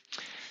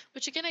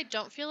 Which again, I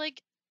don't feel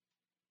like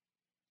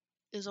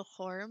is a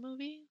horror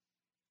movie.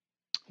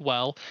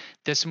 Well,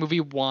 this movie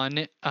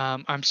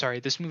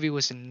this movie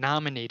was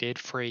nominated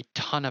for a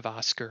ton of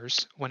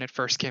Oscars when it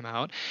first came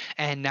out,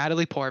 and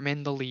Natalie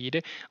Portman, the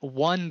lead,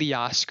 won the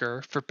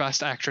Oscar for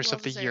Best Actress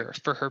of the Year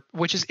Well-deserved. for her,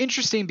 which is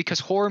interesting because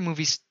horror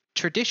movies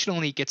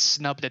traditionally get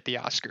snubbed at the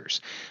Oscars.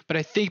 But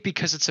I think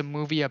because it's a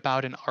movie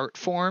about an art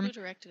form, Who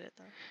directed it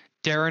though?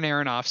 Darren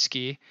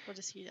Aronofsky. What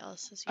is he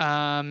else? Has he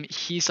done?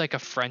 He's like a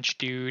French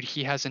dude.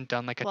 He hasn't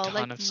done like a Well, ton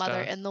like of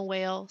Mother stuff. and the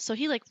Whale. So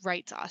he like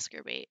writes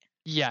Oscar bait.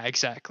 Yeah,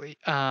 exactly.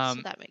 So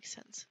that makes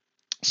sense.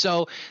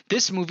 So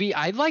this movie,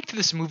 I liked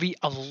this movie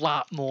a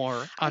lot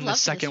more I on the loved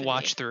this second movie.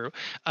 watch through.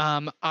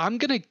 I'm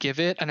gonna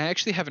give it, and I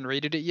actually haven't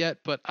rated it yet,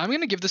 but I'm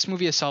gonna give this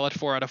movie a solid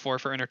 4 out of 4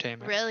 for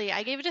entertainment. Really,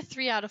 I gave it a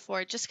 3 out of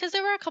 4 just because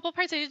there were a couple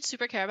parts I didn't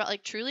super care about.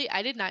 Like truly,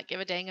 I did not give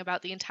a dang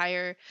about the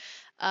entire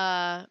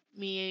Mila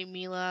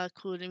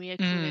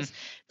Kunis.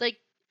 Like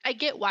I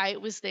get why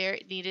it was there,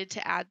 it needed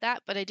to add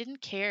that, but I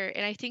didn't care.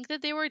 And I think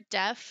that they were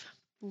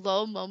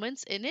low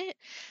moments in it,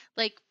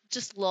 like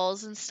just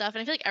lulls and stuff.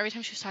 And I feel like every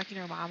time she was talking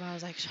to her mom, I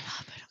was like, shut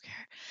up, I don't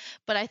care.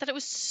 But I thought it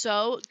was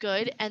so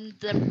good. And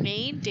the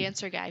main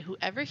dancer guy,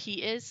 whoever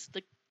he is,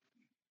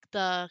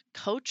 the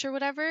coach or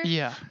whatever,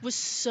 Yeah. was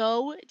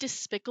so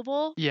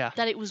despicable Yeah.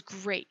 that it was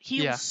great.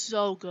 He Yeah. was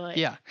so good.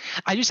 Yeah,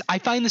 I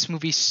find this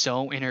movie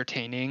so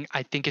entertaining.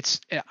 I think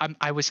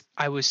I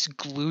was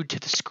glued to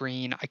the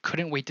screen. I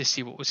couldn't wait to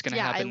see what was going to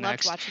Yeah, I happen loved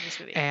next. watching this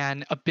movie.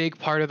 And a big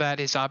part of that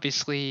is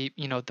obviously,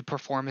 the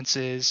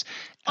performances,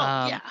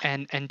 yeah.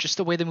 and just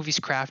the way the movie's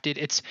crafted.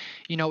 It's,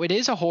 it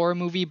is a horror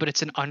movie, but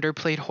it's an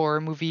underplayed horror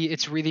movie.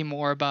 It's really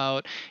more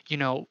about,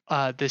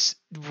 this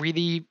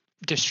really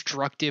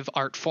destructive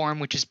art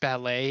form, which is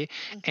ballet,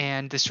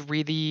 and this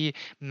really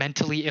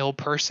mentally ill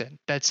person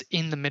that's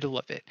in the middle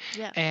of it.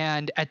 Yeah.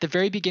 And at the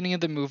very beginning of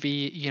the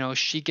movie,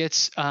 she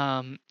gets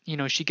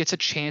she gets a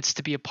chance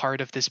to be a part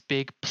of this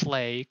big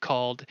play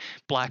called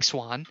Black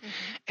Swan.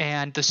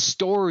 And the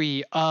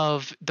story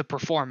of the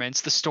performance,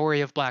 the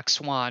story of Black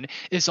Swan,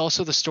 is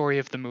also the story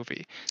of the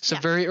movie. So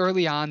very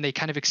early on, they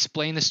kind of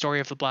explain the story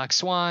of the Black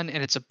Swan,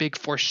 and it's a big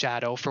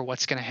foreshadow for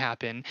what's going to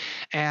happen.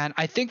 And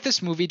I think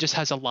this movie just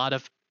has a lot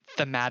of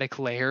thematic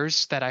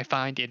layers that I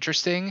find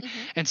interesting.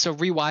 And so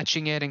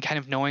rewatching it and kind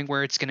of knowing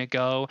where it's going to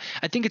go,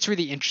 I think it's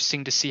really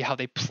interesting to see how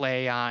they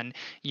play on,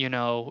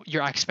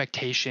 your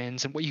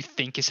expectations and what you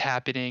think is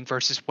happening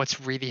versus what's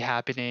really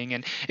happening.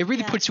 And it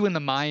really puts you in the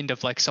mind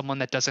of like someone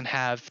that doesn't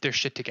have their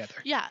shit together.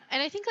 Yeah.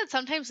 And I think that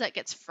sometimes that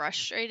gets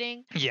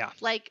frustrating. Yeah.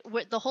 Like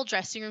with the whole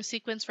dressing room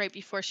sequence right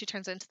before she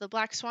turns into the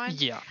Black Swan.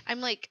 Yeah.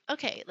 I'm like,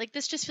 okay, like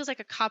this just feels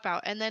like a cop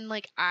out. And then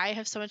like I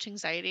have so much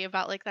anxiety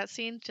about like that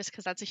scene just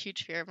because that's a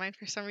huge fear of mine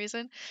for some reason.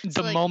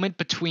 The moment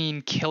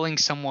between killing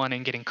someone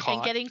and getting caught.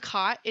 And getting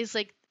caught is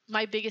like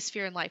my biggest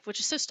fear in life, which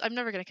is just I'm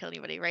never going to kill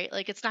anybody, right?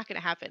 Like it's not going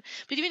to happen.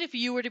 But even if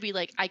you were to be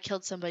like, I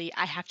killed somebody,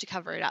 I have to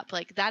cover it up.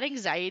 Like that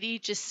anxiety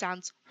just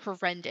sounds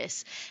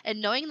horrendous.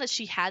 And knowing that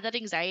she had that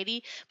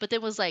anxiety, but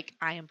then was like,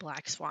 I am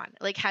Black Swan,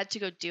 like had to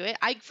go do it.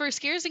 For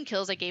scares and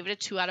kills, I gave it a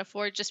 2 out of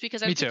 4 just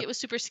because I don't think it was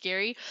super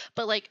scary.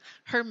 But like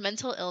her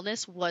mental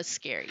illness was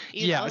scary.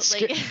 You know?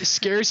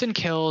 Scares and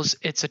kills,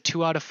 it's a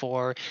 2 out of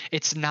 4.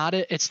 It's not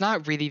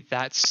really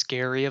that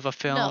scary of a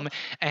film,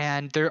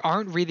 and there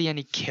aren't really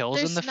any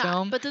kills in the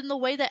film. But then the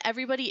way that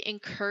everybody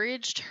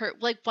encouraged her,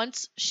 like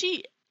once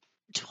she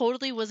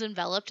totally was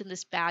enveloped in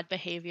this bad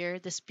behavior,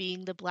 this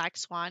being the Black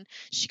Swan,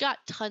 she got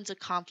tons of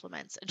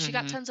compliments and she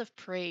got tons of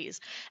praise.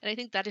 And I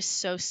think that is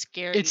so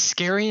scary. It's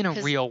scary in a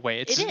real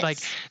way. It's like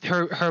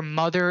her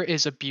mother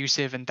is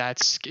abusive, and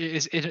that's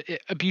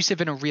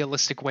abusive in a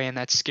realistic way, and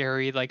that's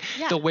scary. Like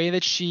the way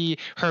that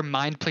her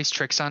mind plays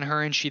tricks on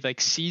her, and she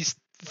like sees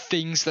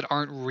things that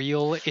aren't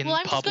real in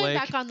public. Just going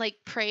back on like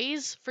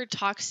praise for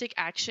toxic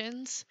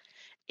actions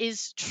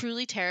is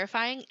truly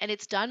terrifying, and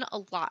it's done a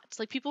lot.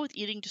 Like people with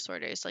eating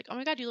disorders, like, oh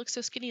my god, you look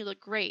so skinny, you look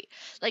great.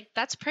 Like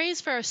that's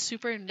praise for a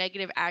super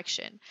negative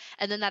action,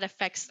 and then that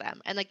affects them.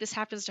 And like this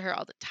happens to her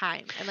all the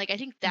time. And like I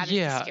think that is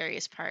the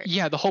scariest part.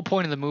 Yeah, the whole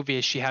point of the movie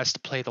is she has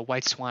to play the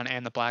White Swan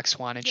and the Black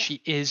Swan, and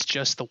she is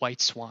just the White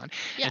Swan.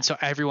 And so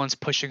everyone's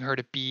pushing her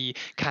to be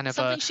kind of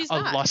a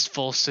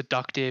lustful,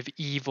 seductive,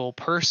 evil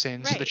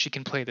person so that she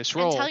can play this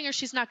role. And telling her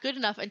she's not good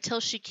enough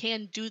until she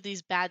can do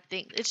these bad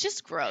things. It's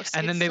just gross.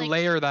 And then they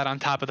layer that on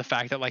top of the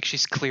fact that like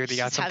she's clearly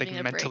got something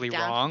mentally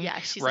wrong. Yeah,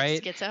 she's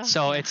right. Like schizo.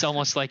 So it's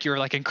almost like you're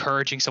like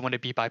encouraging someone to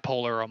be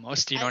bipolar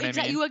almost. You know what I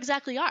mean? You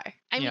exactly are.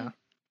 I mean,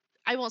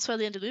 I won't spoil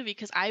the end of the movie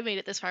because I made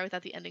it this far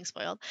without the ending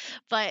spoiled.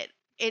 But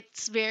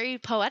it's very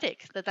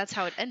poetic that's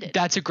how it ended.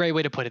 That's a great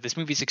way to put it. This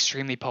movie's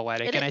extremely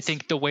poetic, and I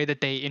think the way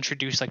that they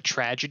introduce like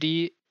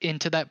tragedy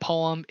into that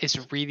poem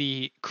is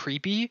really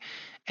creepy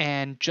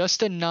and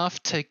just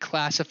enough to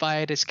classify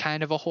it as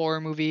kind of a horror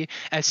movie.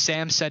 As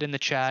Sam said in the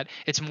chat,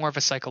 it's more of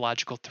a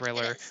psychological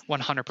thriller,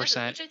 100%.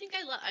 Which I think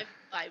I love.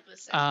 I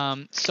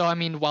was so I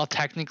mean, while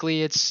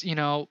technically it's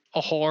a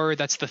horror,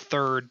 that's the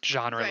third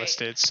genre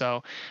listed.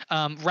 So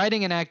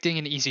writing and acting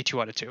an easy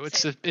 2 out of 2.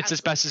 It's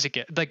as best as it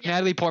gets. Like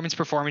Natalie Portman's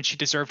performance, she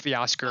deserved the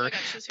Oscar. Oh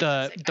my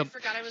God, I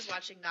forgot I was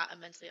watching Not a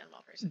Mentally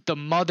Unwell Person. The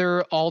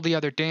mother, all the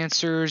other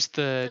dancers,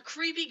 the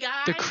creepy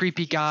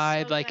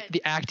guy, so like good.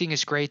 The acting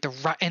is great.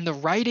 The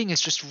writing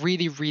is just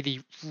really,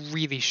 really,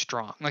 really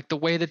strong. Like the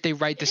way that they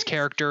write this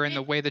character and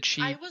the way that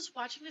she. I was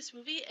watching this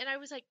movie and I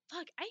was like,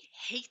 "Fuck, I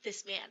hate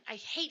this man. I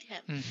hate him."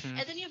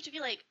 And then you have to be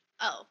like,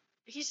 "Oh,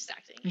 he's just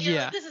acting. You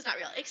know, this is not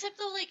real." Except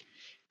though, like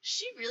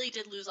She really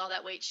did lose all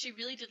that weight. She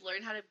really did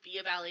learn how to be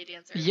a ballet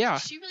dancer. Yeah.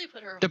 She really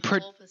put her The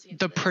whole pussy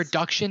into the this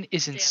production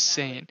is damn ballet.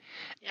 insane.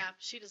 Yeah,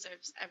 she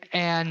deserves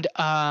everything.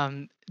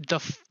 And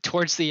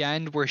towards the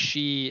end where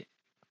she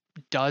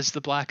does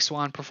the Black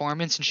Swan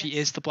performance and she Yes.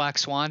 is the Black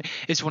Swan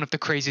is one of the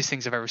craziest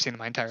things I've ever seen in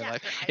my entire Yeah,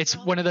 life. her eyes It's are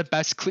all one of the big.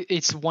 best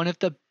it's one of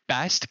the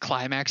best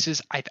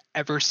climaxes I've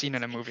ever seen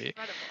in a It's movie.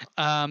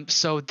 incredible.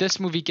 So this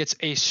movie gets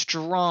a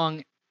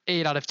strong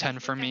 8 out of 10 I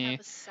for think I me. have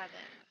a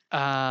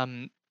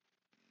 7.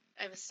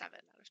 I have a 7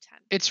 out of 10.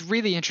 It's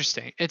really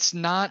interesting. It's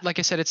not, like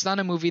I said, it's not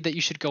a movie that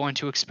you should go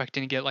into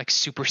expecting to get like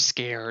super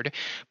scared,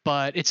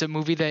 but it's a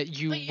movie that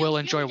you But you'll will feel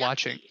enjoy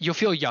watching. yucky. You'll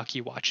feel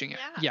yucky watching it.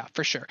 Yeah. Yeah,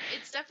 for sure.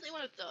 It's definitely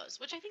one of those,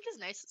 which I think is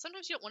nice.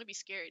 Sometimes you don't want to be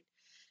scared.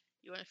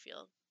 You want to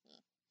feel.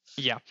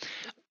 Yeah.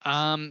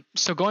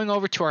 So going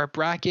over to our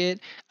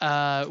bracket,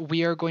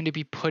 we are going to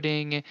be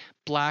putting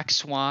Black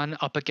Swan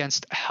up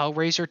against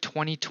Hellraiser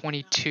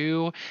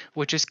 2022,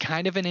 which is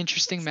kind of an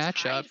interesting It's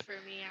matchup. tied for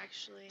me,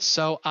 actually.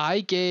 So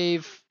I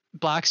gave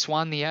Black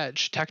Swan the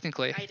edge,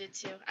 technically. I did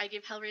too. I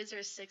gave Hellraiser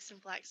a 6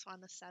 and Black Swan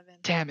the 7.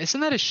 Damn,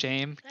 isn't that a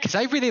shame? Because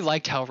I really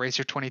liked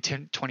Hellraiser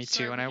 2022,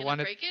 So are and we I gonna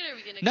wanted. break it, or are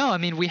we gonna? No, I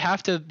mean we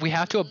have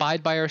to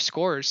abide by our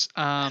scores.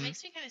 That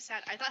makes me kind of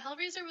sad. I thought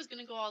Hellraiser was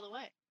gonna go all the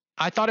way.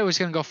 I thought it was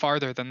going to go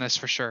farther than this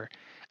for sure.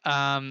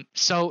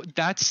 So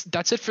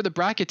that's it for the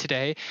bracket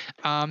today.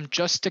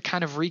 Just to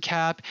kind of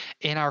recap,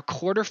 in our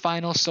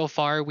quarterfinals so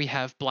far, we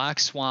have Black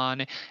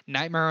Swan,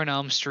 Nightmare on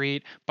Elm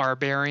Street,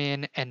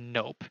 Barbarian, and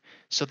Nope.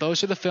 So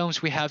those are the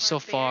films we have so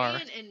far.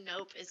 Barbarian and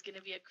Nope is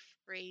gonna be a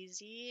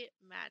crazy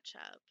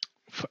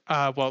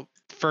matchup. Well,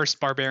 first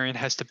Barbarian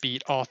has to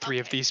beat all three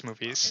of these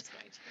movies.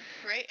 Well, it's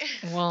going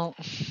to, right? Well,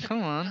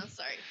 come on. Oh,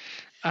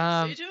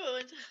 sorry. Stay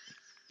tuned.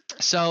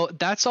 So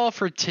that's all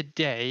for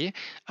today.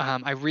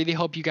 I really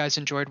hope you guys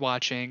enjoyed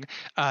watching.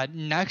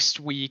 Next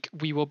week,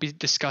 we will be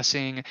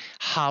discussing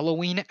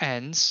Halloween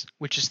Ends,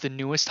 which is the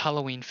newest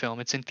Halloween film.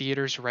 It's in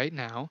theaters right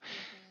now.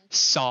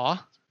 Saw,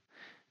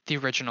 the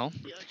original.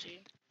 The OG.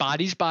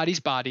 Bodies, Bodies,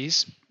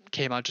 Bodies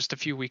came out just a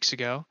few weeks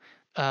ago.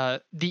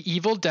 The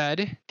Evil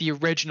Dead, the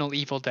original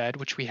Evil Dead,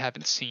 which we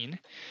haven't seen.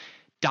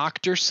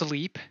 Doctor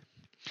Sleep.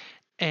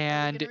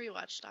 And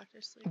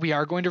we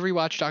are going to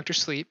rewatch Doctor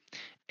Sleep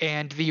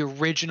and the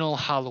original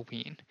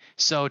Halloween.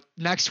 So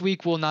next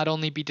week we'll not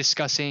only be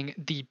discussing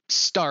the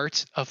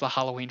start of the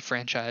Halloween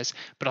franchise,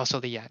 but also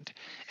the end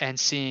and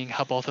seeing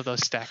how both of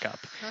those stack up.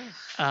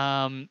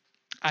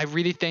 I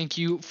really thank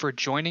you for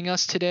joining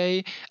us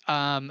today.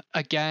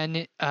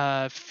 Again,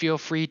 feel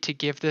free to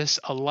give this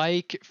a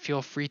like,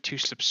 feel free to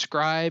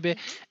subscribe,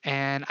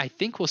 and I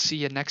think we'll see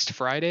you next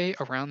Friday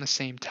around the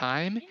same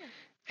time. Yeah.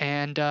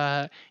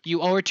 And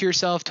you owe it to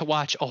yourself to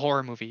watch a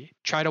horror movie.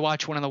 Try to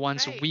watch one of the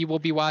ones we will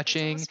be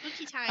watching. It's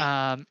spooky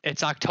time.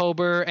 It's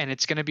October and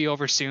it's going to be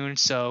over soon,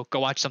 so go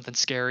watch something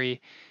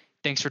scary.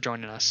 Thanks for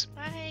joining us.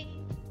 Bye.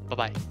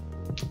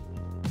 Bye-bye.